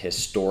of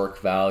historic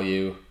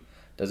value,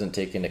 doesn't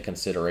take into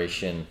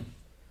consideration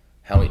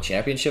how many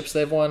championships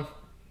they've won.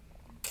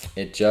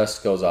 It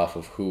just goes off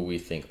of who we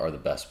think are the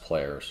best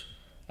players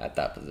at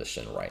that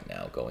position right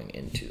now going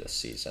into the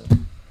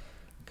season.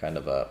 Kind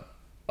of a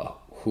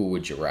who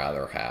would you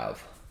rather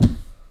have,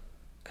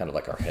 kind of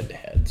like our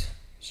head-to-heads.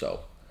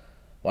 So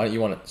why don't you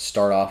want to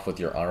start off with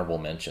your honorable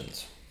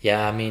mentions?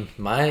 Yeah, I mean,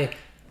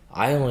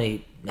 I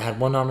only had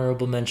one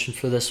honorable mention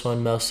for this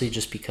one, mostly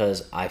just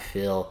because I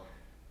feel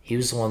he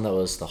was the one that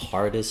was the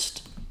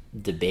hardest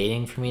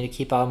debating for me to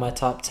keep out of my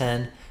top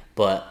 10,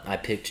 but I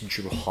picked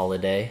Drew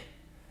Holiday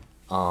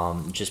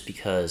just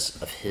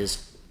because of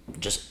his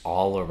just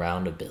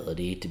all-around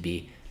ability to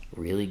be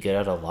really good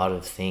at a lot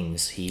of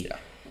things. He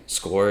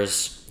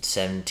scores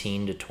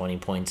 17 to 20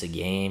 points a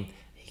game.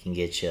 He can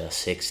get you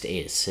 6 to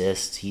 8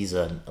 assists. He's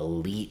an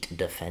elite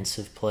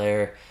defensive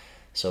player.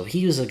 So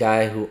he was a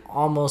guy who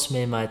almost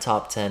made my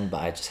top 10,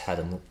 but I just had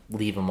to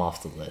leave him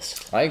off the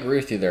list. I agree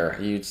with you there.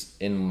 He's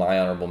in my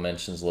honorable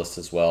mentions list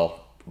as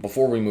well.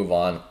 Before we move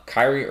on,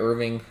 Kyrie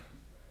Irving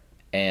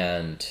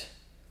and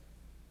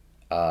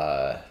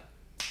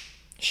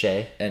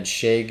Shai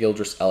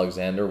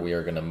Gilgeous-Alexander, we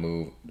are going to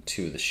move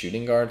to the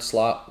shooting guard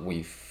slot.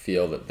 We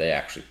feel that they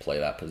actually play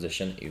that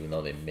position, even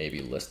though they may be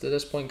listed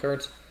as point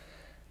guards.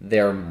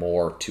 they're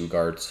more two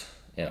guards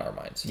in our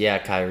minds. Yeah,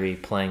 Kyrie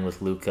playing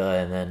with Luka,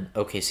 and then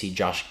OKC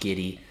Josh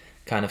Giddey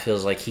kind of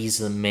feels like he's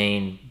the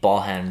main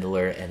ball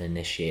handler and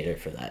initiator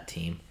for that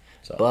team.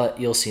 So, but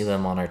you'll see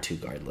them on our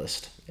two-guard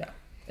list. Yeah.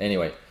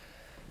 Anyway,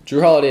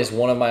 Drew Holiday is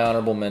one of my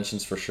honorable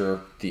mentions for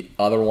sure. The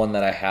other one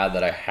that I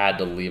had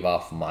to leave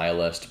off my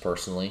list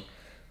personally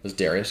was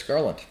Darius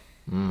Garland.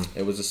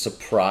 It was a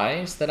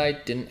surprise that I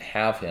didn't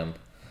have him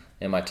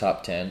in my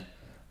top 10,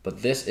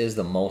 but this is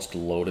the most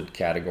loaded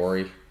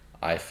category,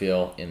 I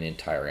feel, in the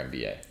entire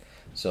NBA.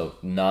 So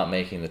not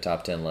making the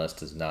top 10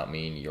 list does not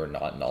mean you're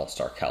not an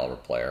all-star caliber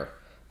player,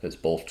 because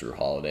both Drew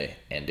Holiday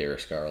and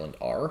Darius Garland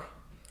are.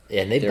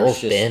 Yeah, and they've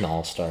both been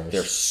all-stars.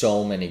 There's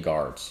so many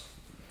guards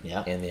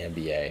in the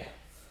NBA.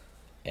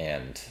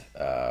 And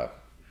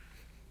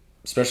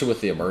especially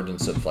with the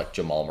emergence of like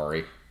Jamal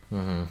Murray,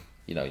 you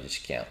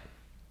just can't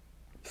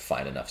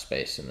find enough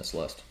space in this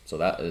list. So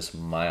that is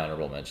my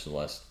honorable mention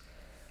list.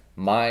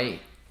 My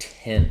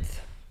 10th,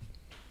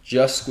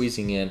 just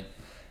squeezing in,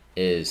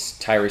 is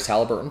Tyrese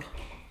Halliburton.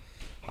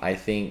 I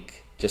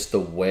think just the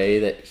way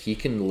that he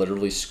can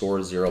literally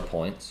score 0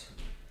 points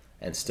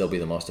and still be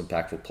the most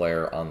impactful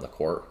player on the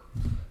court.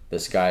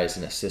 This guy is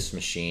an assist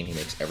machine. He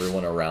makes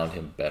everyone around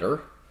him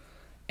better.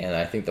 And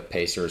I think the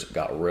Pacers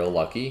got real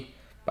lucky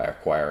by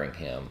acquiring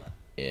him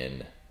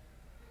in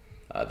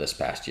this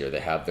past year. They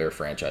have their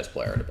franchise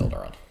player to build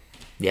around.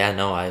 Yeah,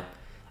 no, I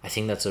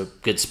think that's a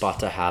good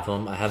spot to have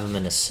him. I have him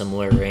in a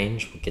similar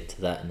range. We'll get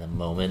to that in a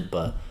moment.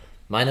 But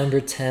my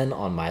number 10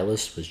 on my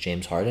list was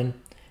James Harden.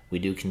 We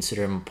do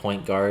consider him a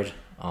point guard.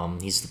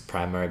 He's the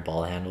primary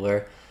ball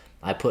handler.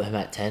 I put him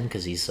at 10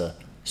 because he's a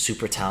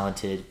super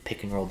talented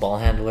pick-and-roll ball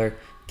handler.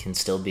 Can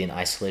still be an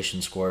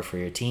isolation scorer for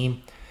your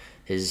team.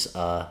 His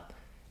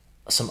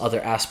some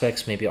other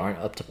aspects maybe aren't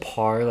up to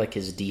par, like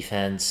his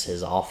defense,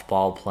 his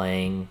off-ball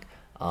playing.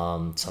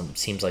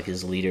 Seems like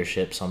his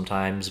leadership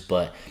sometimes,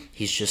 but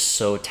he's just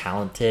so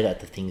talented at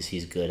the things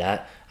he's good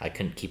at. I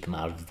couldn't keep him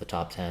out of the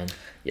top 10.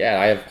 Yeah,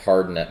 I have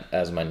Harden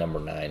as my number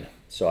 9.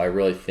 So I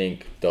really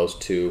think those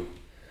two,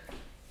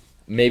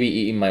 maybe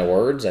eating my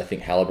words, I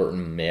think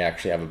Halliburton may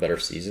actually have a better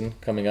season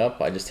coming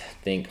up. I just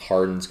think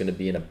Harden's going to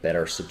be in a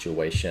better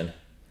situation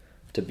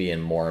to be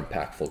in more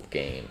impactful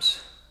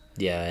games.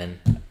 Yeah, and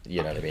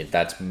you know what I mean?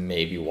 That's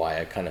maybe why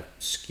I kind of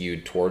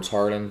skewed towards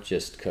Harden,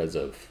 just because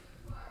of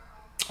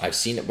I've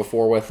seen it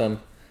before with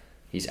him.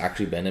 He's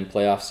actually been in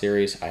playoff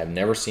series. I have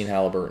never seen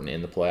Halliburton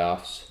in the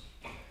playoffs,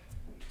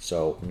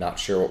 so not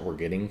sure what we're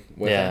getting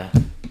with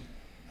him.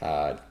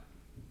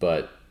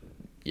 But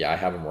yeah, I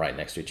have them right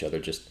next to each other.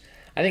 Just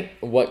I think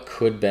what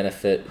could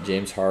benefit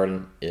James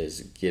Harden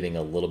is getting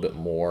a little bit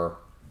more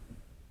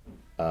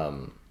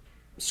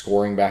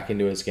scoring back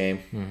into his game.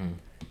 Mm-hmm.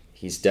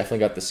 He's definitely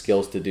got the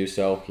skills to do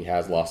so. He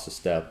has lost a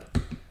step,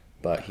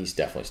 but he's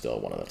definitely still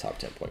one of the top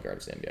 10 point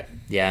guards in the NBA.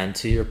 Yeah, and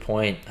to your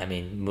point, I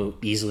mean,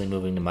 easily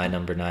moving to my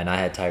number 9, I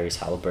had Tyrese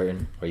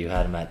Halliburton, where you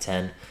had him at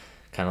 10.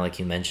 Kind of like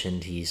you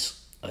mentioned,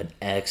 he's an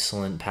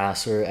excellent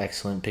passer,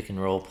 excellent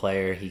pick-and-roll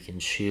player. He can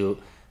shoot.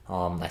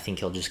 I think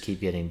he'll just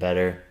keep getting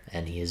better,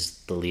 and he is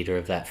the leader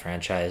of that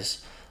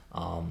franchise.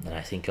 And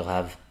I think he'll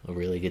have a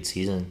really good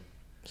season.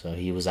 So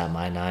he was at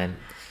my 9.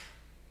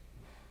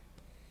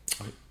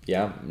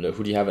 Yeah,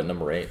 who do you have at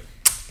number 8?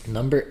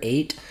 Number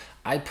 8,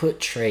 I put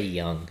Trae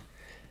Young.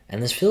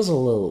 And this feels a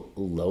little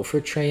low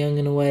for Trae Young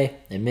in a way.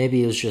 And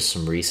maybe it was just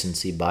some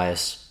recency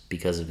bias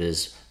because of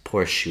his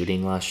poor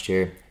shooting last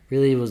year.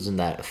 Really wasn't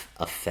that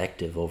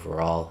effective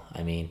overall.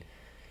 I mean,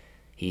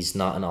 he's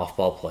not an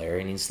off-ball player.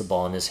 He needs the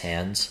ball in his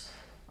hands.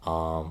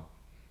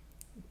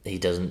 He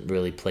doesn't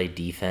really play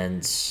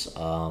defense.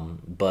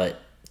 But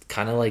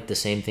kind of like the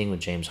same thing with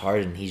James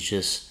Harden.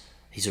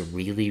 He's a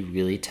really,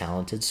 really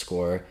talented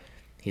scorer.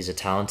 He's a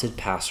talented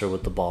passer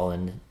with the ball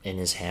in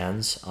his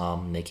hands,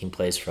 making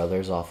plays for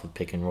others off of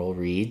pick and roll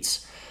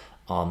reads.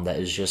 That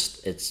is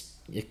just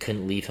it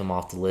couldn't leave him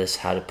off the list.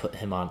 Had to put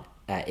him on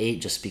at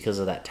 8 just because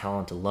of that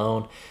talent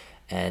alone,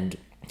 and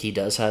he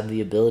does have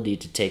the ability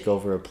to take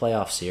over a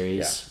playoff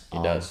series. Yeah,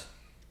 he does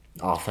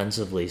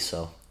offensively.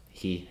 So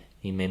he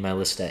made my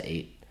list at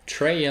 8.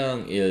 Trae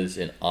Young is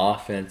an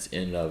offense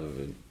in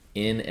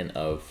and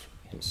of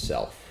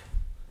himself.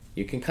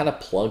 You can kind of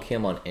plug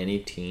him on any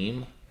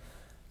team,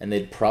 and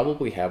they'd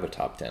probably have a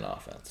top 10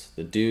 offense.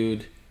 The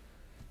dude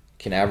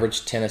can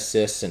average 10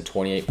 assists and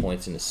 28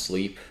 points in his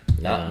sleep.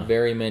 Not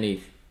very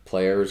many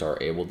players are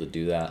able to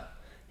do that.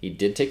 He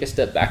did take a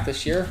step back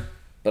this year,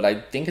 but I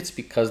think it's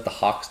because the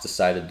Hawks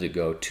decided to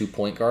go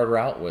 2-point guard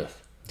route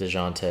with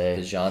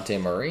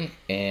DeJounte Murray,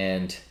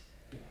 and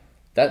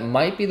that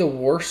might be the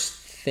worst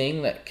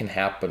thing that can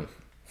happen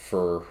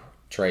for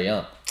Trae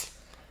Young.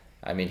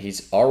 I mean,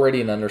 he's already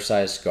an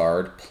undersized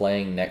guard.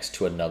 Playing next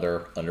to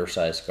another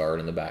undersized guard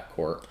in the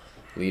backcourt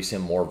leaves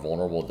him more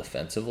vulnerable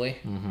defensively.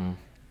 Mm-hmm.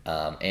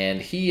 And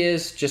he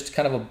is just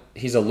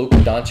he's a Luka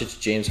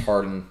Doncic, James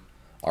Harden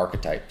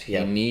archetype. He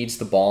needs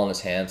the ball in his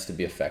hands to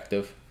be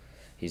effective.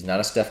 He's not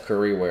a Steph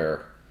Curry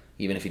where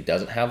even if he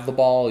doesn't have the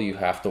ball, you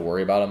have to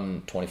worry about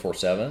him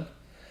 24/7.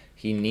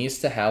 He needs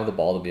to have the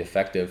ball to be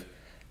effective.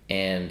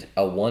 and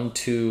a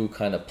 1-2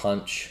 kind of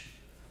punch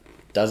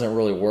doesn't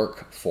really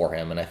work for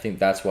him, and I think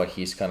that's why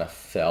he's kind of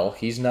fell.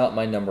 He's not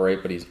my number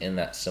 8, but he's in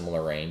that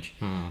similar range.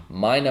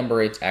 My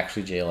number 8's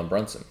actually Jalen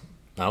Brunson.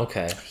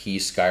 Okay. He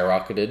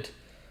skyrocketed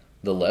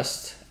the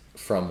list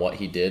from what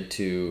he did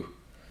to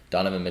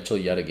Donovan Mitchell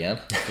yet again.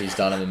 He's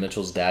Donovan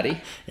Mitchell's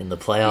daddy. In the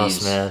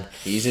playoffs, man.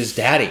 He's his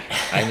daddy.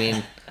 I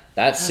mean,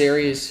 that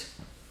series,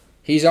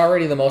 he's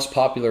already the most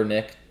popular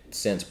Knick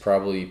since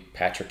probably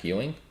Patrick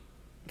Ewing.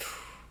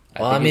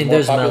 Well, I mean,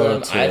 there's Melo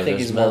too. I think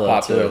he's more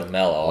popular than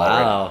Melo.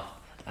 Wow.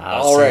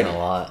 Already. A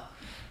lot.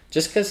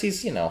 Just because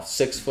he's,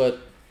 6 foot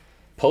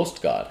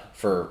post god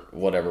for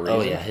whatever reason.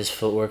 Oh, yeah. His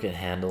footwork and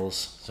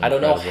handles. I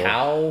don't know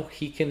how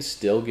he can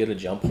still get a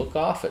jump hook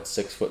off at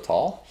 6 foot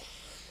tall,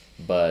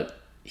 but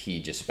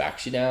he just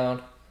backs you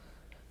down,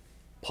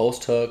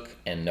 post hook,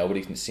 and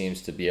nobody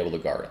seems to be able to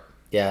guard it.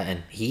 Yeah,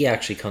 and he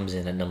actually comes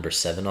in at number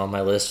 7 on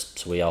my list,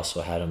 so we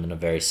also had him in a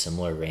very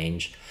similar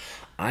range.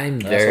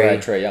 That's why I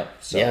had Trae Young.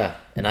 So. Yeah,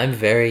 and I'm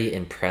very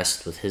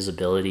impressed with his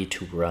ability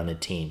to run a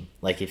team.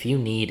 Like, if you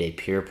need a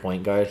pure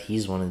point guard,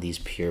 he's one of these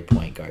pure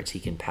point guards. He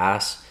can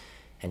pass,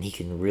 and he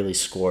can really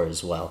score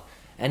as well.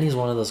 And he's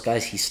one of those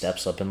guys, he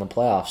steps up in the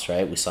playoffs,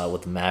 right? We saw it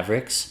with the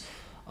Mavericks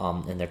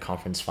in their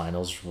conference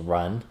finals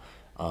run.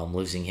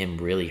 Losing him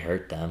really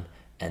hurt them.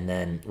 And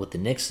then with the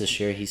Knicks this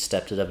year, he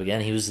stepped it up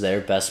again. He was their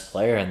best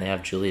player, and they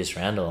have Julius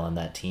Randle on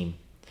that team.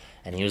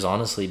 And he was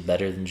honestly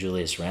better than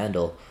Julius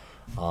Randle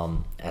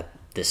at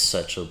this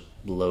such a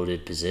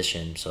loaded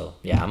position. So,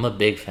 yeah, I'm a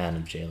big fan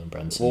of Jalen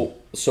Brunson. Well,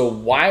 so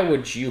why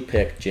would you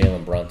pick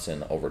Jalen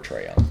Brunson over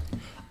Trae Young?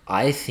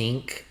 I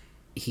think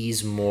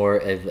he's more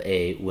of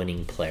a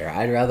winning player.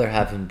 I'd rather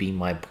have him be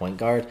my point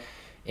guard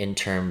in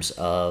terms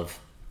of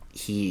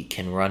he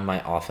can run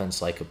my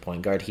offense like a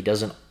point guard. He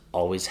doesn't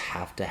always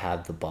have to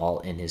have the ball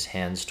in his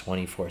hands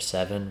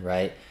 24/7,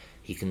 right?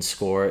 He can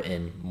score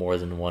in more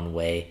than one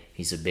way.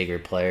 He's a bigger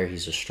player.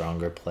 He's a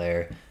stronger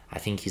player. I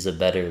think he's a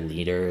better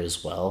leader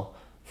as well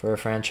for a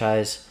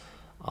franchise.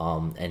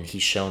 And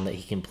he's shown that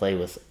he can play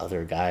with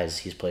other guys.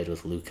 He's played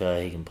with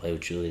Luka. He can play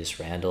with Julius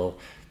Randle.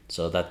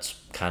 So that's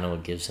kind of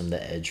what gives him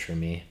the edge for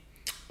me.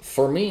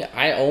 For me,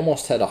 I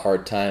almost had a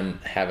hard time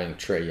having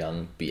Trae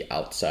Young be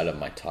outside of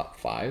my top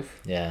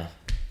 5. Yeah.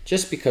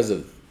 Just because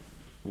of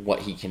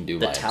what he can do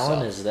by himself. The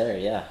talent is there,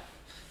 yeah.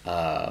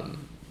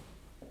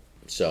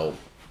 So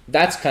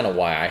that's kind of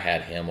why I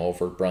had him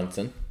over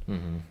Brunson.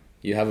 Mm-hmm.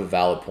 You have a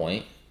valid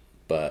point,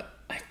 but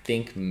I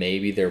think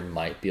maybe there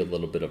might be a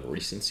little bit of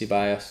recency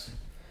bias.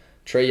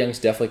 Trae Young's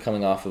definitely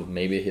coming off of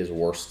maybe his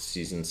worst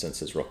season since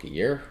his rookie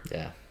year.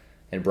 Yeah.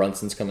 And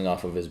Brunson's coming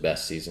off of his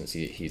best seasons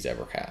he's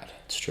ever had.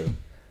 It's true.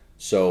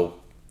 So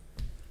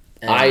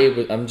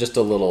I'm just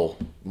a little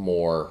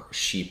more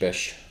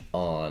sheepish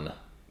on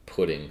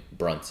putting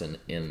Brunson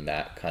in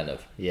that kind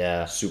of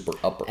super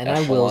upper and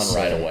echelon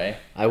right away.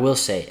 I will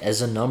say,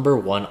 as a number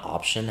 1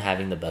 option,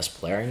 having the best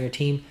player on your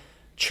team,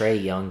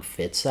 Trae Young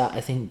fits that,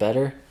 I think,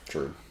 better.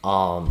 True.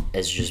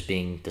 As just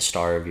being the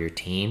star of your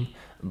team.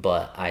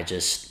 But I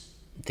just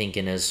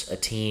thinking as a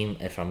team,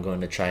 if I'm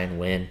going to try and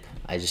win,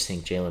 I just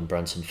think Jalen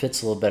Brunson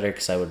fits a little better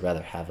because I would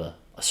rather have a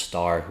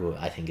star who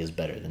I think is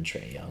better than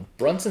Trae Young.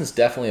 Brunson's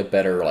definitely a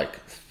better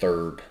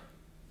third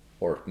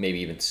or maybe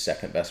even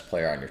second best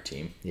player on your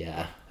team.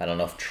 Yeah. I don't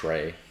know if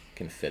Trae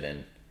can fit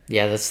in.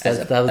 Yeah,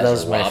 that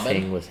was my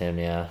thing with him,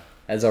 yeah.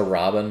 As a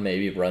Robin,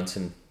 maybe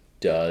Brunson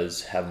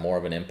does have more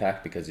of an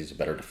impact because he's a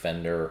better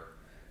defender.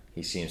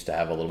 He seems to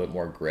have a little bit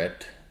more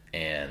grit,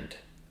 and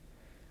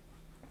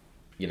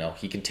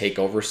he can take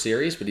over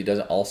series, but he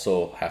doesn't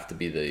also have to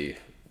be the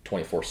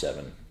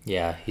 24/7.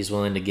 Yeah, he's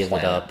willing to give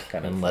it up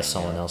and let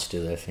someone else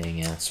do their thing.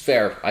 Yeah, it's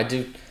fair. I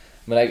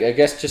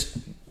guess just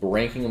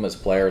ranking them as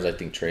players, I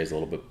think Trae has a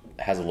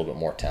little bit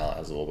more talent,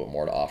 has a little bit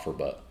more to offer.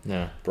 But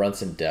yeah,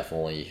 Brunson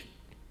definitely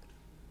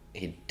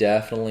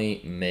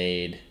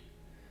made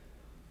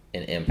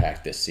an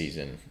impact this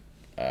season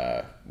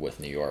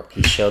with New York.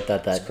 He showed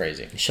that's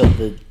crazy. He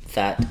showed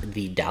that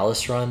the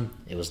Dallas run,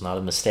 it was not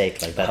a mistake.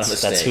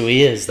 That's who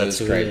he is. That's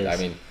who great. he is.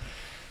 I mean,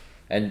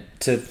 and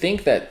to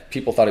think that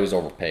people thought he was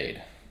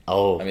overpaid.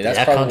 Oh, I mean, that's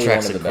that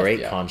contract's a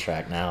great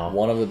contract now.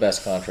 One of the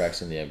best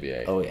contracts in the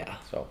NBA. Oh, yeah.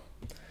 So,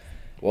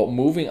 well,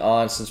 moving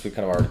on, since we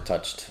kind of already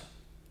touched,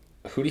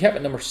 who do you have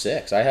at number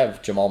 6? I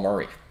have Jamal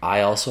Murray.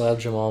 I also have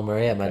Jamal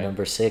Murray at my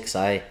number 6.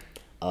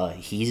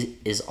 He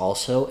is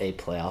also a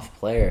playoff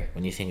player.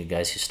 When you think of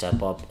guys who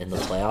step up in the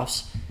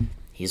playoffs,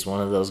 he's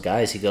one of those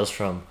guys. He goes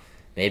from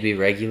maybe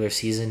regular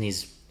season,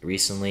 he's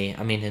recently,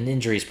 and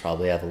injuries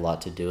probably have a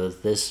lot to do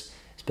with this.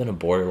 He's been a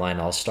borderline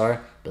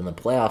all-star, but in the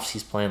playoffs,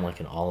 he's playing like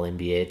an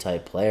all-NBA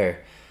type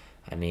player.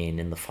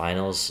 In the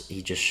finals,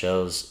 he just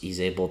shows he's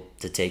able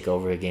to take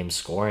over a game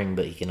scoring,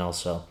 but he can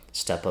also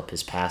step up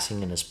his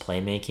passing and his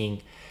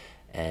playmaking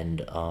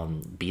and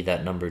be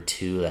that number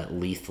 2, that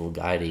lethal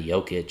guy to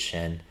Jokic.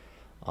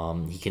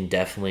 And he can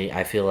definitely,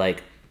 I feel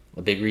like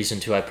a big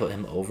reason too I put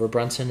him over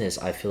Brunson is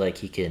I feel like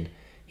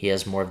he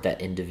has more of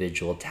that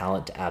individual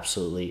talent to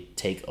absolutely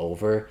take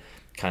over,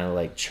 kind of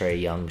like Trae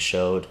Young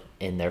showed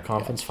in their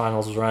conference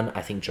finals run.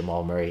 I think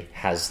Jamal Murray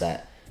has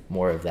that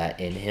more of that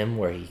in him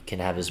where he can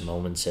have his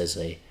moments as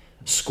a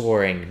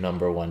scoring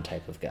number one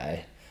type of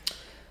guy.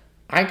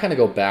 I kind of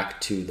go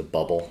back to the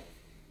bubble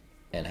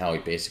and how he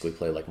basically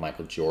played like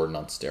Michael Jordan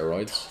on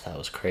steroids. That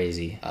was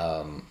crazy.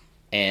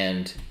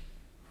 And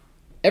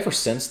ever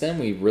since then,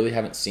 we really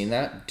haven't seen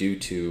that due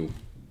to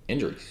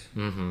injuries.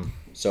 Mm-hmm.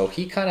 So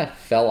he kind of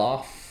fell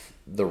off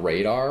the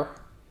radar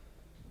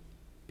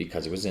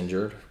because he was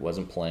injured,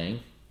 wasn't playing.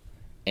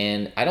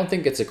 And I don't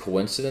think it's a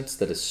coincidence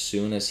that as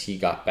soon as he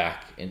got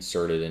back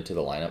inserted into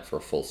the lineup for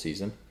a full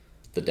season,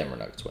 the Denver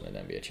Nuggets win an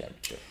NBA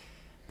championship.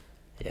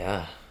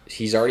 Yeah.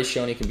 He's already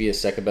shown he can be a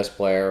second best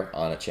player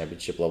on a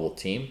championship level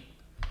team.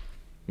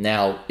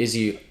 Now, is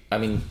he,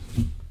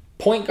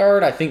 point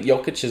guard, I think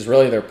Jokic is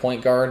really their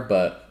point guard,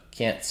 but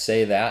can't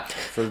say that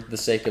for the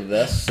sake of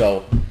this.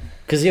 So,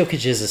 because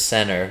Jokic is a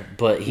center,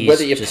 but he's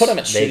whether you put him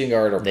at shooting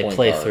guard or point guard, they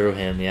play through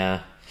him,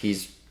 yeah.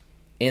 He's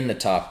in the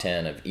top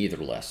 10 of either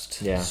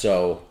list. Yeah.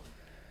 So,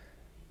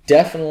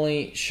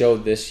 definitely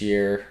showed this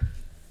year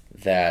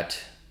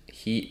that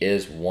he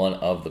is one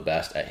of the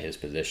best at his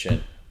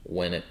position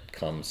when it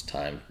comes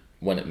time,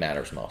 when it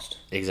matters most.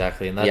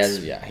 Exactly, and that's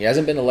he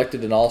hasn't been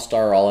elected an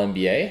All-Star or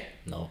All-NBA.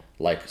 No.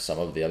 Like some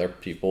of the other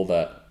people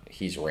that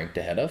he's ranked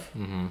ahead of.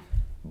 Mm-hmm.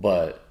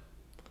 But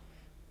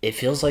it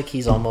feels like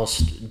he's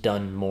almost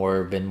been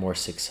more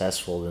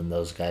successful than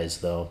those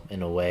guys, though,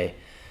 in a way.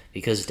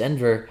 Because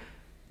Denver,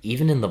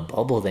 even in the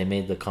bubble, they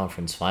made the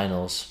conference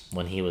finals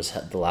when he was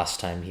the last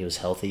time he was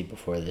healthy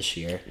before this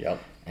year.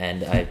 Yep.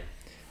 And I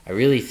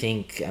really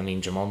think,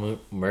 Jamal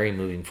Murray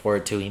moving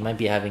forward, too, he might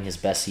be having his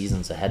best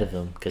seasons ahead of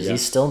him because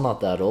he's still not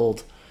that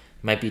old.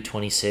 Might be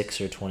 26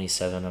 or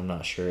 27, I'm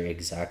not sure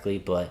exactly,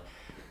 but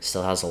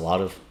still has a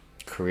lot of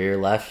career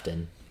left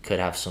and could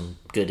have some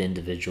good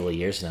individual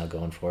years now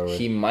going forward.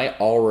 He might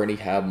already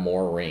have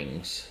more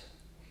rings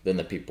than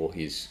the people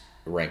he's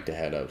ranked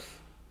ahead of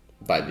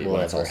by the will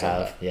ever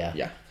have.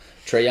 Yeah.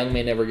 Trae Young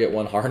may never get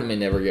one. Harden may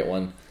never get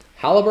one.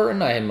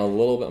 Halliburton, I am a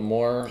little bit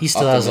more. He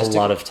still has a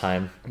lot of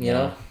time. You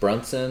know,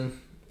 Brunson,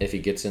 if he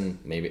gets in,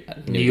 maybe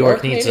New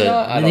York needs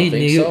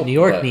New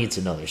York needs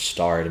another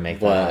star to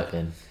make that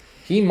happen.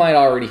 He might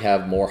already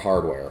have more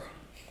hardware.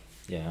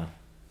 Yeah.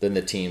 Than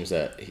the teams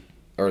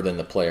than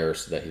the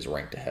players that he's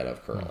ranked ahead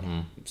of currently.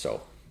 Mm-hmm.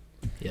 So,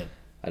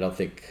 I don't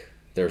think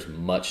there's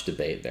much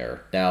debate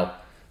there. Now,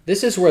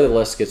 this is where the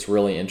list gets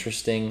really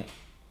interesting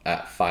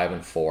at 5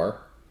 and 4.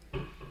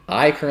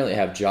 I currently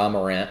have Ja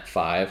Morant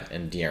 5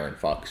 and De'Aaron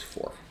Fox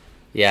 4.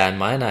 Yeah, and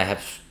mine I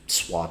have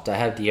swapped. I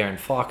have De'Aaron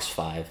Fox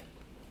 5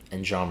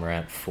 and Ja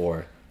Morant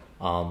 4.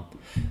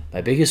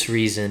 My biggest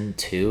reason,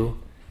 too,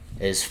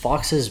 is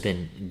Fox has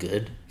been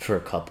good for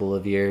a couple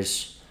of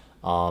years.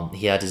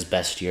 He had his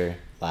best year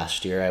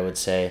last year, I would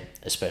say,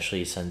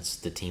 especially since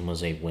the team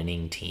was a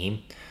winning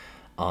team.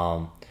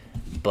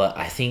 But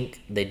I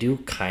think they do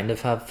kind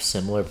of have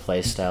similar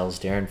play styles.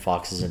 De'Aaron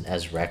Fox isn't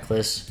as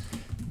reckless,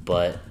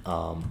 but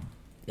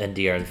and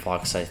De'Aaron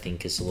Fox, I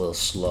think, is a little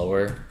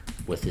slower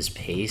with his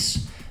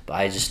pace. But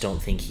I just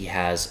don't think he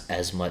has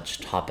as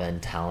much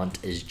top-end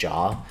talent as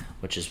Ja,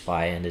 which is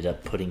why I ended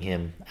up putting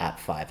him at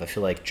 5. I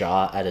feel like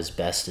Ja, at his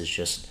best, is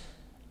just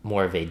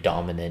more of a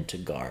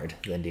dominant guard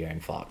than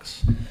De'Aaron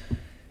Fox.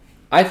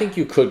 I think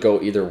you could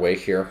go either way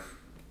here.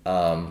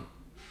 I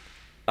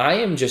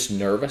am just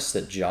nervous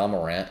that Ja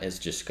Morant is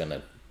just going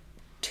to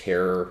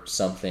tear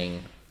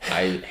something.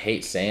 I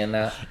hate saying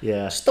that.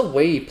 Yeah. Just the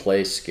way he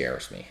plays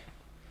scares me.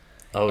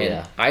 Oh,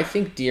 yeah. I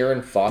think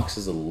De'Aaron Fox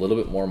is a little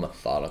bit more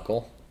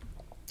methodical.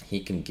 He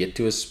can get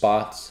to his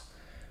spots.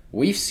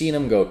 We've seen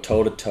him go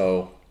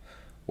toe-to-toe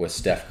with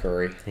Steph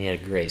Curry. He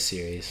had a great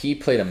series. He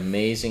played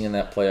amazing in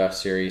that playoff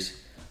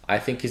series. I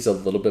think he's a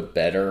little bit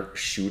better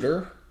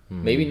shooter.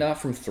 Maybe not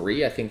from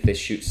 3. I think they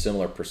shoot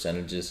similar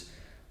percentages.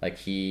 I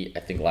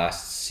think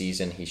last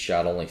season he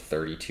shot only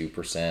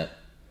 32%.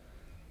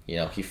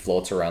 He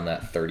floats around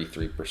that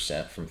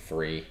 33% from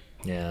 3.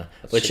 Yeah,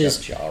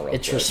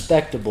 it's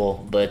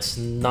respectable, but it's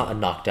not a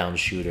knockdown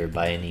shooter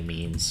by any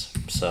means.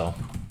 So,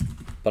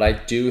 but I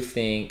do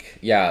think,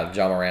 Ja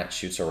Morant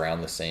shoots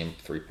around the same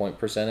 3-point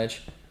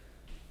percentage.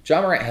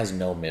 Ja Morant has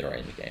no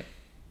mid-range game.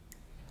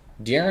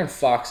 De'Aaron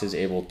Fox is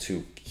able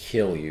to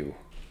kill you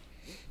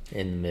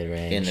in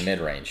the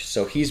mid-range.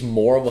 So he's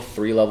more of a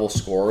 3-level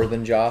scorer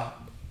than Ja.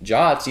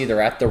 Ja, it's either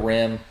at the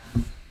rim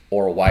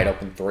or a wide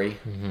open 3.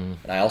 Mm-hmm.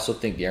 And I also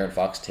think De'Aaron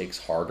Fox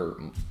takes harder,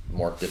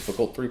 more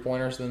difficult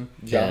 3-pointers than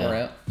Ja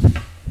Morant.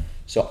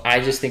 So I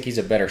just think he's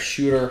a better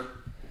shooter.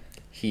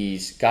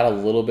 He's got a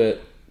little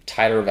bit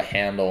tighter of a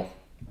handle.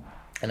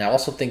 And I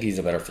also think he's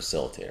a better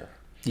facilitator.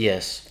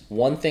 Yes.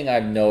 One thing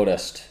I've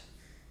noticed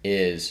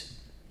is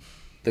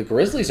the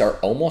Grizzlies are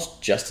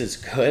almost just as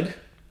good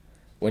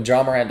when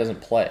Ja Morant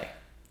doesn't play.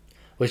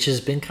 Which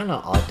has been kind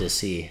of odd to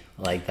see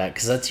like that,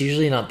 because that's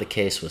usually not the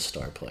case with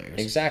star players.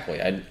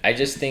 Exactly. I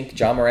just think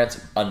Ja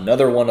Morant's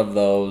another one of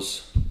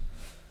those.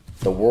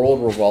 The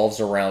world revolves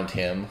around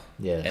him,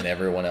 and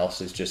everyone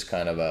else is just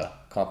kind of a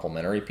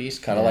complimentary piece,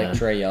 kind of like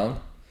Trae Young.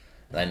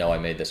 And I know I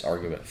made this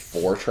argument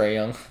for Trae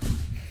Young,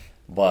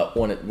 But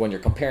when you're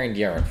comparing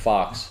De'Aaron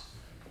Fox,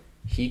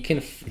 he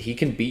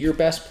can be your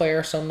best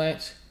player some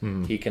nights.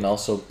 He can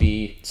also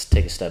be Let's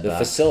take a step the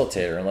back.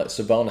 facilitator and let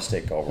Sabonis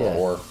take over Yeah.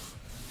 or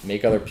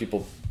make other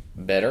people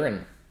better.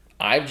 And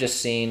I've just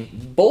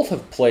seen both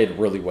have played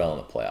really well in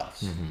the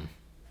playoffs.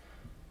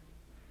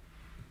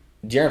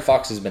 De'Aaron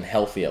Fox has been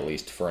healthy at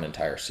least for an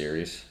entire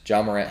series.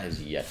 Ja Morant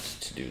has yet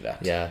to do that.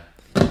 Yeah.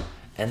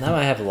 And that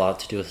might have a lot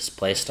to do with his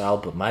play style,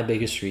 but my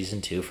biggest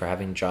reason, too, for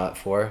having Ja at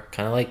 4,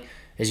 kind of like,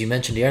 as you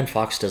mentioned, De'Aaron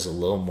Fox does a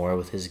little more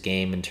with his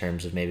game in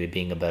terms of maybe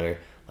being a better,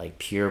 like,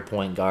 pure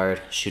point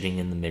guard, shooting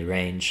in the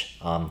mid-range.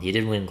 He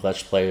did win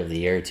Clutch Player of the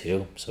Year,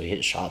 too, so he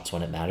hit shots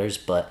when it matters,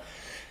 but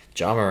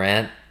Ja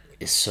Morant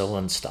is so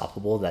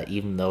unstoppable that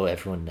even though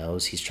everyone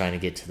knows he's trying to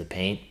get to the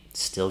paint,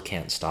 still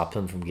can't stop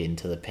him from getting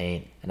to the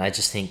paint. And I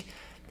just think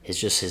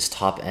his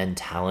top end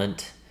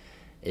talent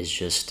is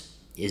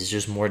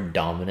just more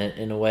dominant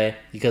in a way,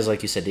 because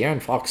like you said,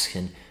 De'Aaron Fox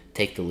can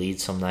take the lead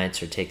some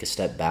nights or take a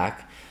step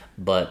back,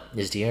 but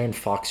is De'Aaron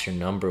Fox your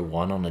number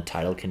one on a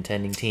title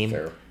contending team?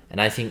 Fair.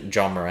 And I think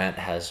Ja Morant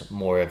has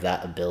more of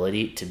that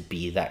ability to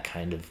be that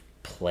kind of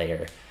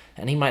player.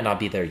 And he might not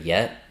be there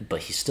yet,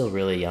 but he's still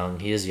really young.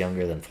 He is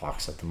younger than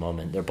Fox at the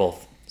moment. They're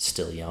both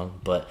still young,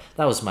 but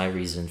that was my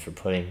reason for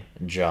putting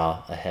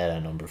Ja ahead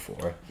at number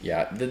 4.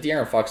 Yeah, the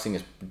De'Aaron Fox thing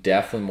is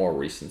definitely more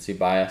recency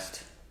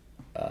biased.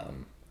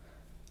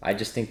 I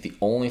just think the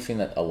only thing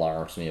that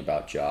alarms me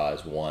about Ja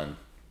is, one,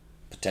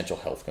 potential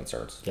health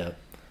concerns. Yep.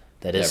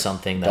 That is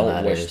something that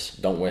matters.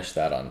 Don't wish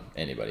that on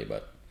anybody,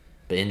 but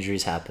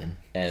injuries happen.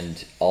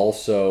 And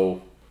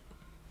also,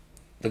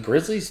 the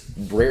Grizzlies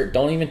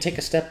don't even take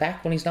a step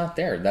back when he's not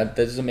there. That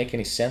doesn't make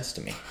any sense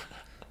to me.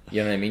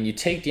 You know what I mean? You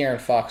take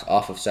De'Aaron Fox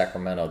off of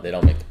Sacramento, they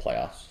don't make the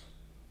playoffs.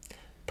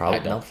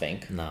 Probably I don't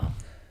think. No.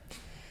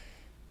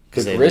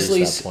 Because the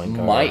Grizzlies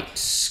might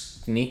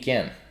sneak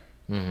in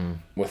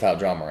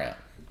without Ja Morant.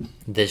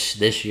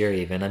 This year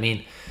even. I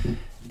mean,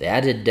 they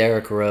added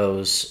Derrick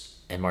Rose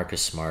and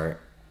Marcus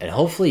Smart, and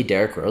hopefully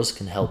Derrick Rose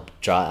can help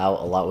Ja out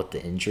a lot with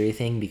the injury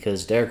thing,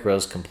 because Derrick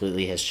Rose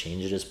completely has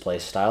changed his play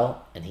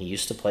style, and he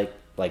used to play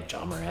like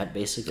Ja Morant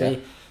basically. Yeah.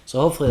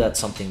 So hopefully that's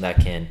something that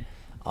can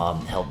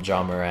help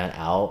Ja Morant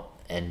out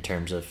in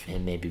terms of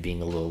him maybe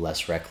being a little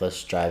less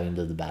reckless driving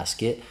to the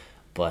basket.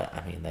 But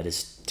I mean, that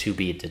is to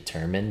be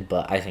determined.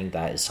 But I think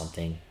that is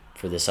something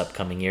for this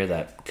upcoming year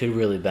that could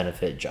really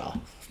benefit Ja.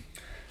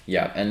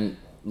 Yeah, and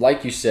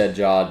like you said,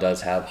 Ja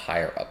does have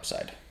higher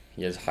upside.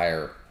 He has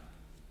higher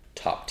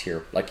top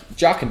tier. Like,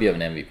 Ja can be of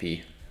an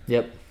MVP.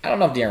 Yep. I don't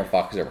know if De'Aaron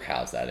Fox ever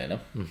has that in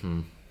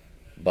him.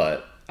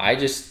 But I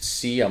just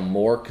see a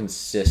more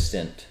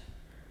consistent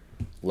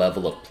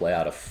level of play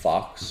out of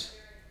Fox,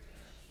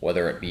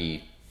 whether it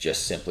be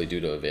just simply due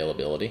to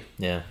availability,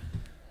 Yeah.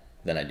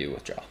 than I do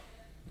with Ja.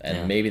 And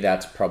Yeah. maybe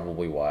that's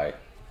probably why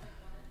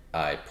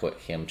I put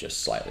him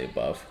just slightly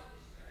above.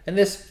 And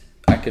this,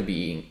 I could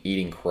be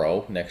eating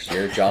crow next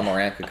year. Ja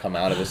Morant could come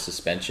out of his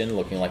suspension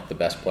looking like the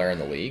best player in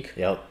the league.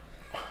 Yep.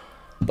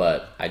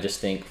 But I just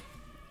think,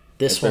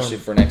 This especially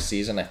one, for next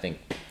season, I think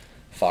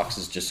Fox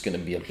is just going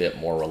to be a bit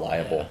more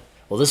reliable. Yeah.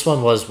 Well, this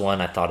one was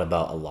one I thought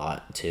about a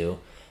lot too,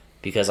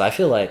 because I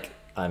feel like,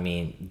 I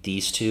mean,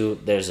 these two,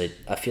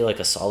 I feel like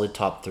a solid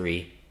top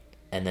 3,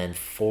 and then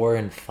 4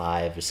 and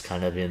 5 is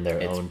kind of in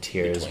their own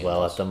tier as between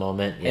well those. at the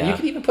moment. And you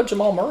can even put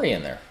Jamal Murray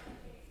in there.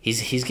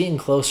 He's getting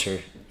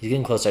closer. He's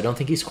getting closer. I don't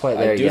think he's quite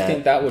there I do yet.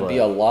 think that would be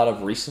a lot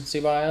of recency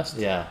bias.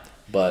 Yeah.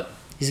 But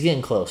He's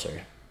getting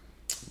closer.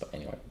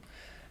 anyway,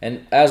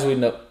 and as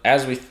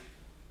we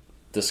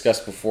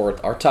discussed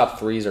before, our top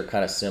 3s are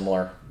kind of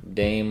similar: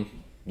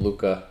 Dame,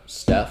 Luka,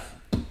 Steph.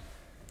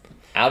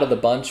 Out of the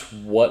bunch,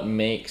 what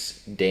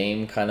makes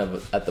Dame kind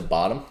of at the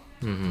bottom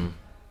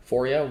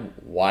for you?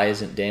 Why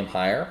isn't Dame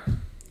higher?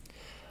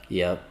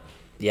 Yep.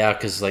 Yeah,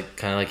 because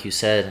kind of like you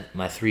said,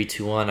 my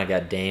 3-2-1, I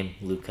got Dame,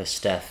 Luka,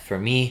 Steph. For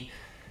me,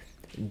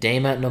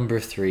 Dame at number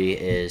 3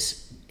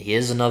 he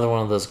is another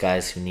one of those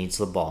guys who needs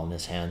the ball in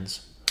his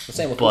hands. The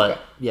same with But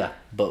Luka. yeah,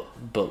 but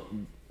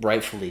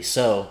rightfully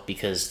so,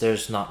 because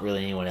there's not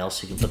really anyone else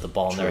who can put the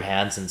ball in their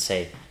hands and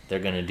say they're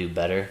gonna do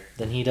better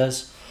than he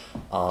does.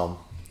 I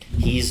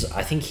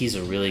think he's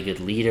a really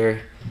good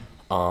leader.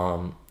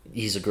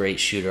 He's a great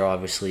shooter,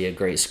 obviously a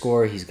great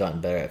scorer. He's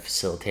gotten better at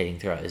facilitating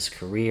throughout his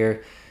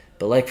career.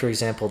 But for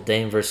example,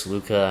 Dame versus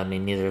Luka, I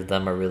mean, neither of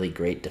them are really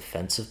great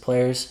defensive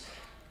players.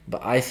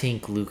 But I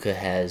think Luka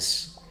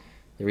has,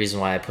 the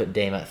reason why I put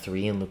Dame at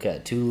 3 and Luka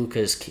at 2, Luka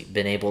has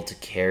been able to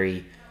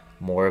carry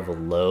more of a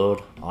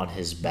load on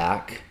his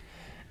back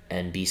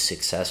and be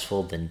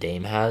successful than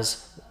Dame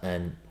has.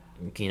 And,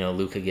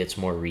 Luka gets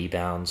more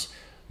rebounds,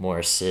 more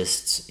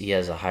assists. He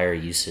has a higher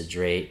usage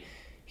rate.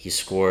 He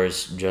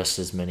scores just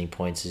as many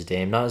points as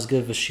Dame. Not as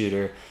good of a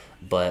shooter,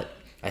 but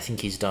I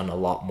think he's done a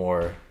lot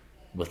more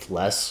with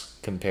less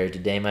compared to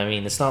Dame. I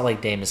mean, it's not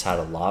like Dame has had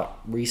a lot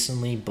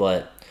recently,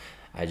 but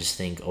I just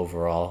think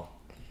overall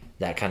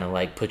that kind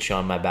of puts you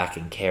on my back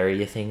and carry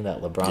you thing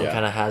that LeBron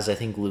kind of has. I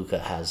think Luka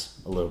has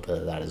a little bit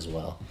of that as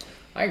well.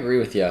 I agree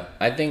with you.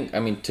 I think,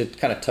 to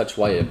kind of touch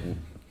why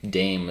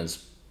Dame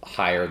is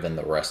higher than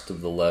the rest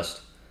of the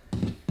list.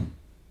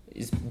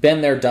 He's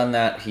been there, done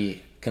that.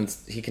 He can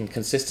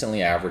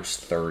consistently average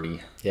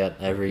 30. Yep,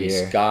 every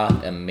year. He's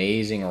got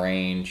amazing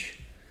range.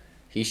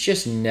 He's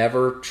just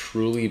never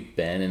truly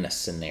been in a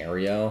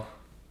scenario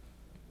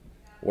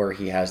where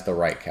he has the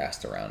right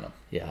cast around him.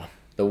 Yeah.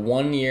 The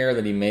 1 year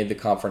that he made the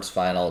conference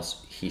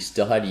finals, he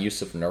still had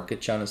Yusuf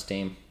Nurkic on his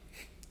team.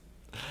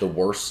 The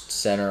worst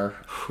center.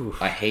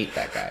 I hate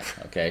that guy.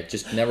 Okay,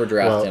 just never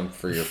draft him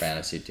for your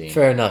fantasy team.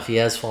 Fair enough. He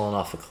has fallen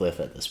off a cliff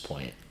at this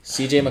point.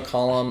 CJ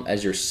McCollum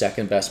as your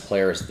second best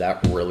player, is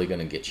that really going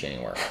to get you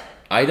anywhere?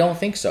 I don't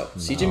think so.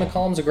 No. CJ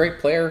McCollum's a great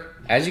player.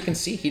 As you can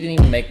see, he didn't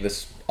even make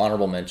this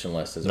honorable mention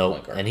list as a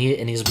point guard. And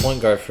he's a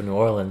point guard for New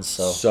Orleans.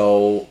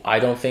 So I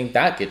don't think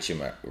that gets you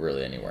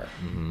really anywhere.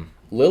 Mm-hmm.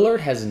 Lillard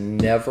has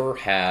never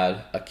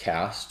had a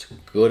cast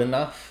good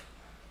enough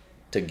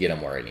to get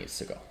him where he needs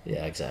to go.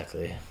 Yeah,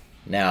 exactly.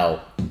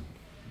 Now,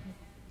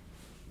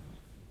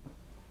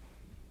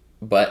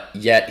 but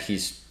yet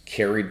he's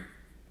carried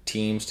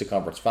teams to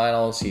conference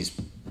finals. He's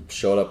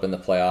showed up in the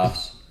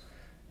playoffs.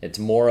 It's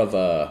more of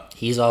a...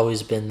 He's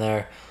always been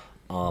there,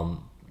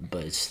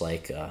 but it's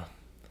like...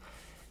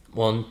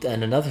 Well,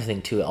 and another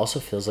thing, too, it also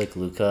feels like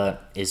Luka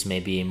is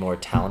maybe a more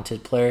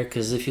talented player,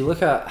 because if you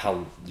look at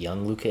how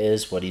young Luka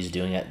is, what he's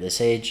doing at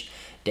this age,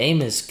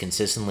 Dame has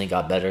consistently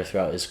got better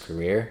throughout his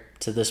career.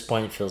 To this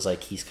point, it feels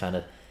like he's kind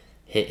of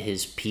hit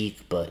his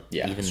peak, but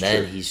even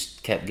then, he's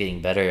kept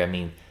getting better. I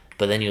mean,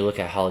 but then you look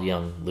at how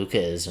young Luka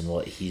is and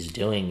what he's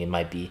doing, it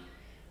might be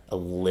a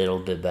little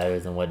bit better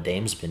than what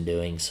Dame's been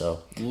doing,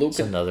 so that's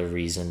another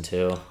reason,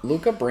 too.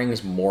 Luka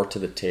brings more to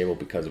the table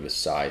because of his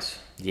size.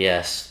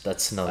 Yes,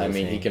 that's another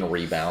thing. He can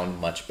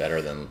rebound much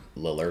better than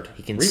Lillard.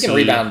 He can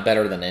rebound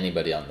better than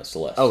anybody on this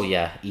list. Oh,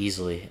 yeah,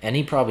 easily. And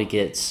he probably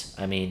gets,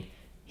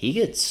 he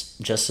gets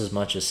just as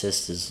much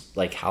assists as,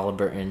 like,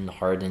 Halliburton,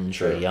 Harden,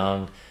 Trae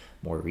Young,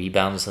 more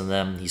rebounds than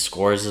them. He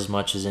scores as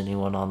much as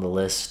anyone on the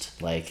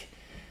list. Like,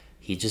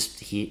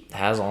 he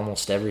has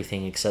almost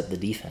everything except the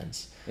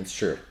defense. It's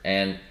true.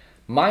 And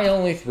my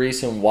only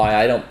reason why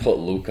I don't put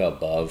Luka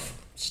above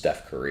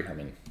Steph Curry,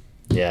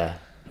 yeah.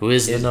 Who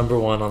is the number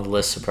one on the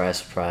list? Surprise,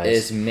 surprise.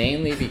 Is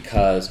mainly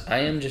because I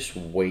am just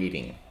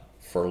waiting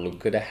for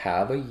Luka to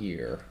have a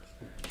year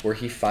where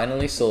he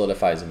finally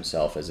solidifies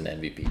himself as an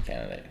MVP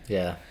candidate.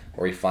 Yeah.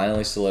 Where he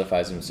finally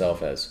solidifies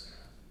himself as,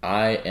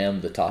 I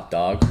am the top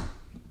dog.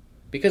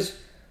 Because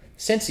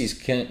since he's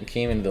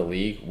came into the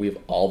league, we've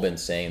all been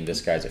saying this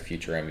guy's a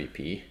future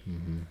MVP.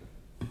 Mm-hmm.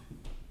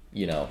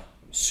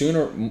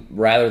 Sooner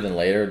rather than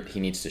later, he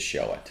needs to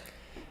show it.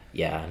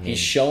 Yeah. He's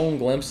shown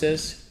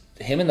glimpses.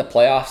 Him in the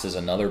playoffs is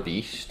another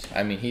beast.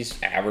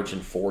 He's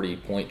averaging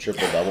 40-point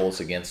triple-doubles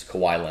against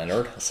Kawhi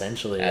Leonard.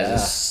 Essentially,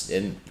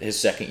 in his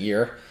second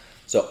year.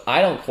 So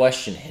I don't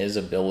question his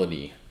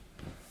ability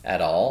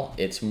at all.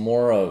 It's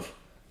more of,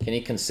 can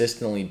he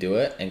consistently do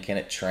it, and can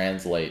it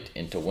translate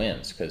into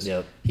wins? Because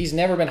he's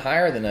never been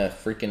higher than a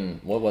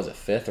freaking,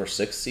 5th or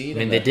 6th seed.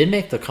 They did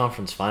make the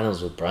conference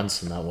finals with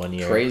Brunson that 1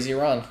 year. Crazy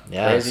run.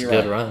 Yeah, crazy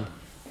good run.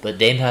 But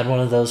Dame had one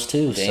of those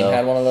too. Dame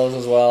had one of those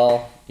as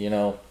well.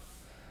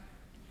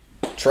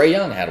 Trae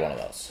Young had one of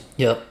those.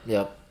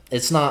 Yep.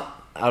 It's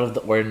not out of the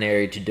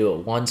ordinary to do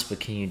it once, but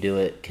can you do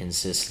it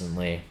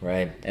consistently,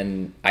 right?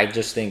 And I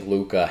just think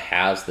Luka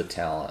has the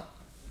talent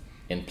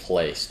in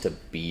place to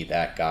be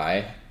that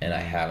guy, and I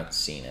haven't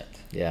seen it.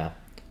 Yeah.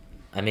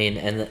 And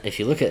if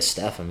you look at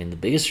Steph, the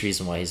biggest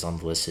reason why he's on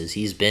the list is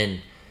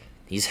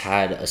he's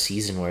had a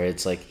season where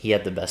it's like he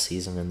had the best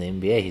season in the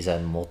NBA. He's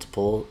had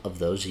multiple of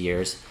those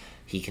years.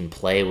 He can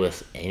play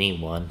with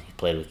anyone. He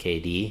played with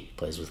KD, he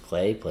plays with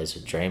Clay, plays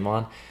with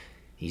Draymond.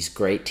 He's a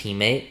great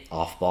teammate,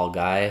 off-ball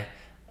guy,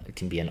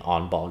 can be an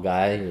on-ball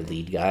guy or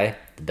lead guy,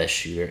 the best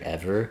shooter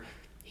ever.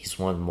 He's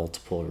won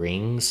multiple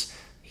rings.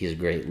 He's a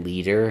great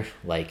leader.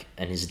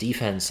 And his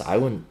defense,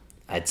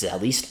 I'd say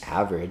at least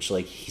average.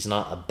 He's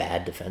not a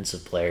bad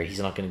defensive player. He's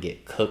not going to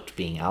get cooked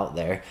being out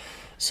there.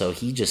 So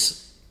he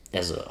just,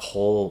 as a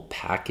whole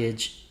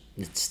package,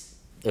 it's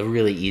a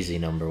really easy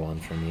number one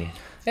for me.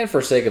 And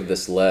for sake of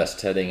this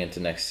list, heading into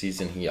next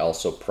season, he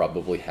also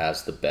probably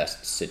has the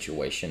best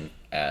situation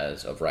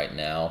as of right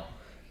now,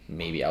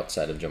 maybe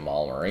outside of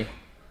Jamal Murray,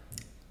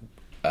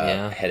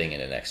 heading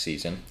into next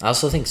season. I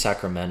also think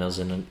Sacramento's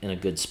in a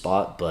good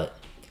spot, but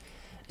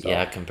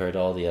compared to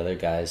all the other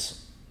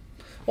guys.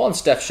 Well, and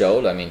Steph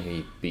showed,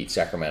 he beat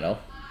Sacramento.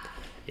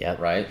 Yeah.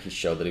 Right? He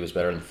showed that he was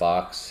better than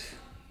Fox.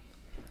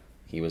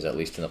 He was at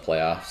least in the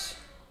playoffs,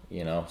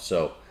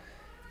 so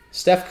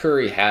Steph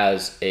Curry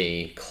has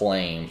a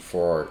claim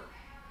for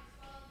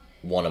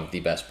one of the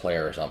best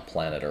players on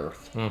planet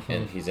Earth. Mm-hmm.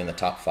 And he's in the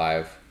top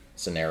 5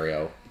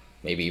 scenario,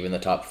 maybe even the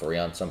top 3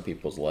 on some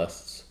people's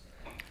lists.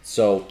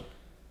 So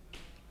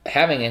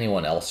having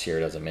anyone else here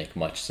doesn't make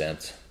much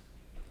sense.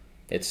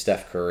 It's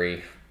Steph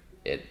Curry.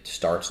 It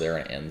starts there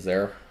and ends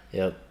there.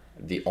 Yep.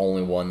 The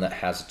only one that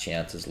has a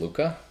chance is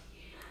Luka.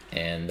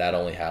 And that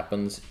only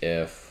happens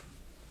if...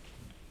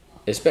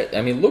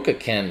 Luka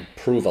can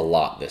prove a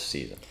lot this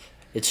season.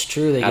 It's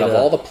true. Out of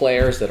all the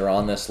players that are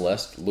on this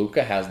list,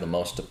 Luka has the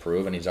most to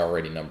prove, and he's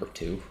already number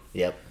 2.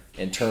 Yep.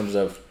 In terms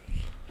of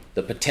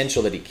the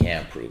potential that he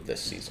can prove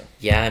this season.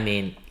 Yeah, I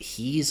mean,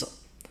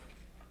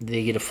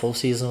 they get a full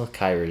season with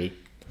Kyrie.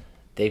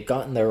 They've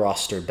gotten their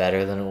roster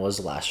better than it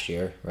was last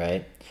year,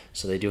 right?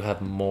 So they do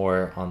have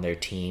more on their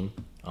team.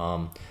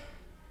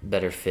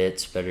 Better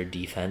fits, better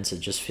defense. It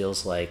just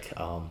feels like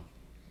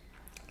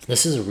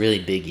this is a really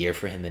big year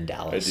for him in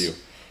Dallas. I do.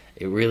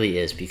 It really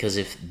is, because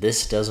if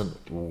this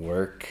doesn't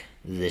work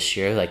this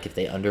year, like if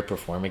they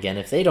underperform again,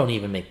 if they don't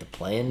even make the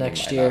play-in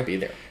next year, not be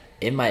there.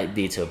 It might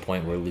be to a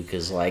point where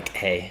Luka's like,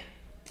 hey,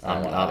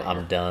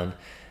 I'm done.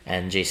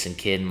 And Jason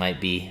Kidd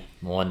might be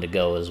one to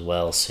go as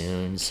well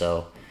soon.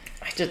 So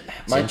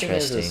my thing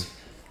is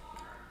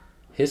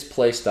his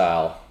play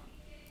style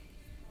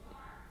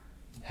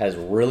has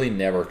really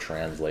never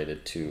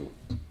translated to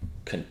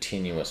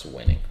continuous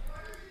winning.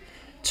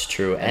 It's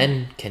true.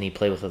 And can he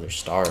play with other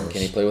stars?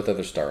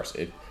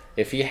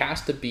 If he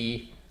has to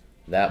be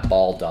that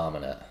ball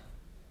dominant,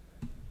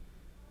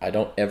 I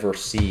don't ever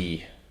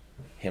see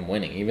him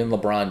winning. Even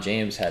LeBron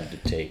James had to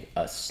take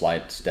a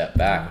slight step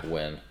back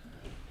when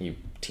he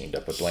teamed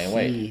up with Dwayne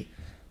Wade.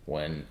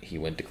 When he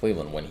went to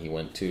Cleveland, when he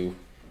went to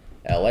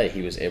LA,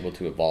 he was able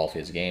to evolve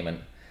his game. And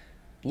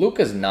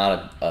Luka's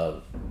not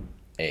a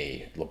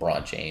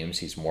LeBron James.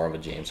 He's more of a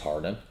James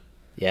Harden.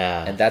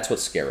 Yeah. And that's what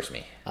scares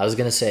me. I was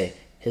going to say,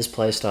 his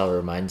play style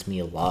reminds me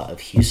a lot of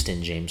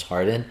Houston James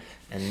Harden,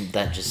 and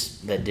that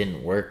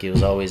didn't work. It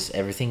was always,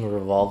 everything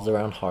revolved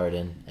around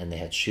Harden, and they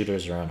had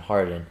shooters around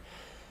Harden,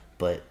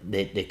 but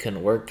they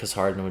couldn't work because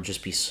Harden would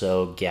just be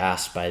so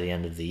gassed by the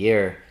end of the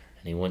year,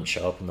 and he wouldn't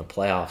show up in the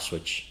playoffs,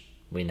 which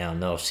we now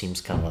know seems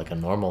kind of like a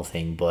normal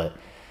thing, but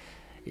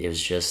it was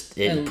just,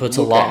 it puts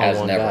a lot on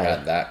one guy. Luka has never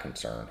had that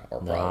concern or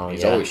problem.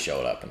 He's always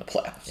showed up in the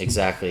playoffs.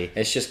 Exactly.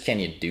 It's just, can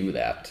you do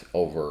that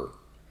over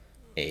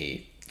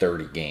a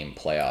 30-game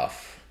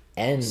playoff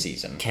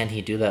season? Can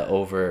he do that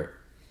over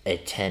a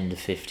 10 to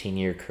 15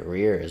 year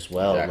career as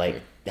well?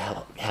 Exactly.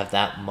 Like, have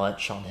that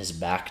much on his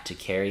back to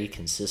carry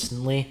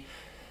consistently,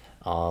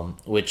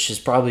 which is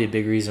probably a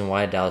big reason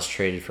why Dallas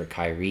traded for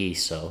Kyrie.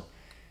 So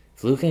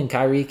if Luka and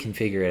Kyrie can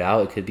figure it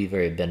out, it could be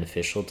very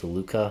beneficial to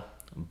Luka.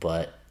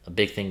 But a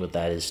big thing with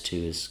that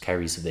is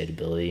Kyrie's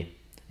availability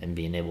and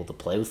being able to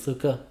play with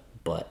Luka.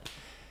 But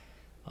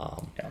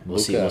we'll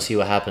see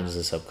what happens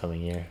this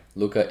upcoming year.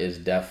 Luka is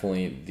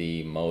definitely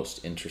the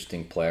most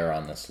interesting player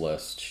on this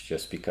list,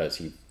 just because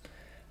he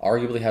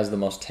arguably has the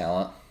most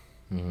talent,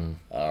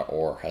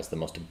 or has the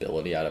most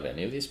ability out of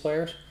any of these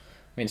players. I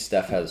mean,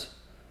 Steph has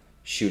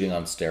shooting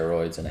on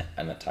steroids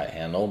and a tight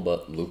handle,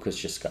 but Luka's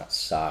just got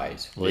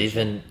size. Well,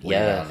 even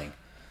rebounding.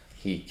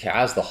 He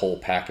has the whole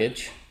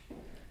package.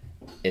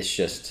 It's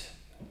just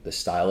the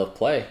style of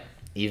play.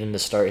 Even to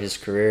start his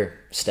career,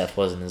 Steph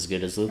wasn't as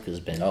good as Luka's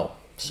been.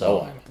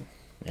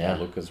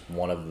 Luka's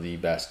one of the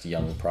best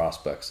young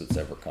prospects that's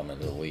ever come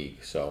into the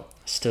league. So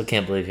still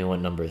can't believe he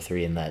went number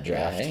 3 in that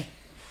draft. Yeah, hey.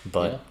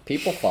 But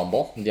people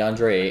fumble.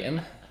 DeAndre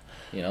Ayton.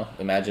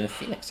 Imagine if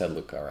Phoenix had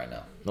Luka right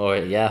now.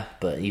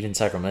 But even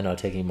Sacramento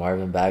taking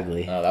Marvin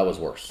Bagley. No, that was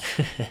worse.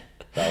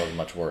 That was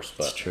much worse.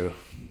 But it's true.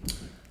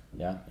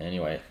 Yeah.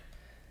 Anyway,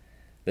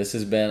 this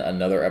has been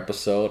another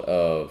episode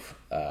of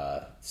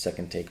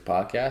Second Take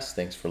Podcast.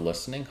 Thanks for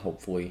listening.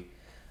 Hopefully,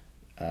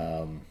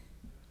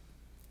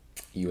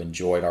 you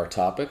enjoyed our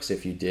topics.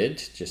 If you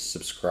did, just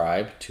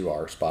subscribe to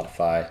our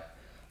Spotify,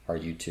 our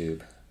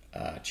YouTube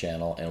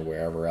channel, and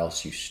wherever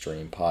else you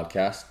stream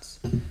podcasts.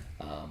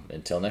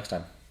 Until next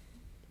time.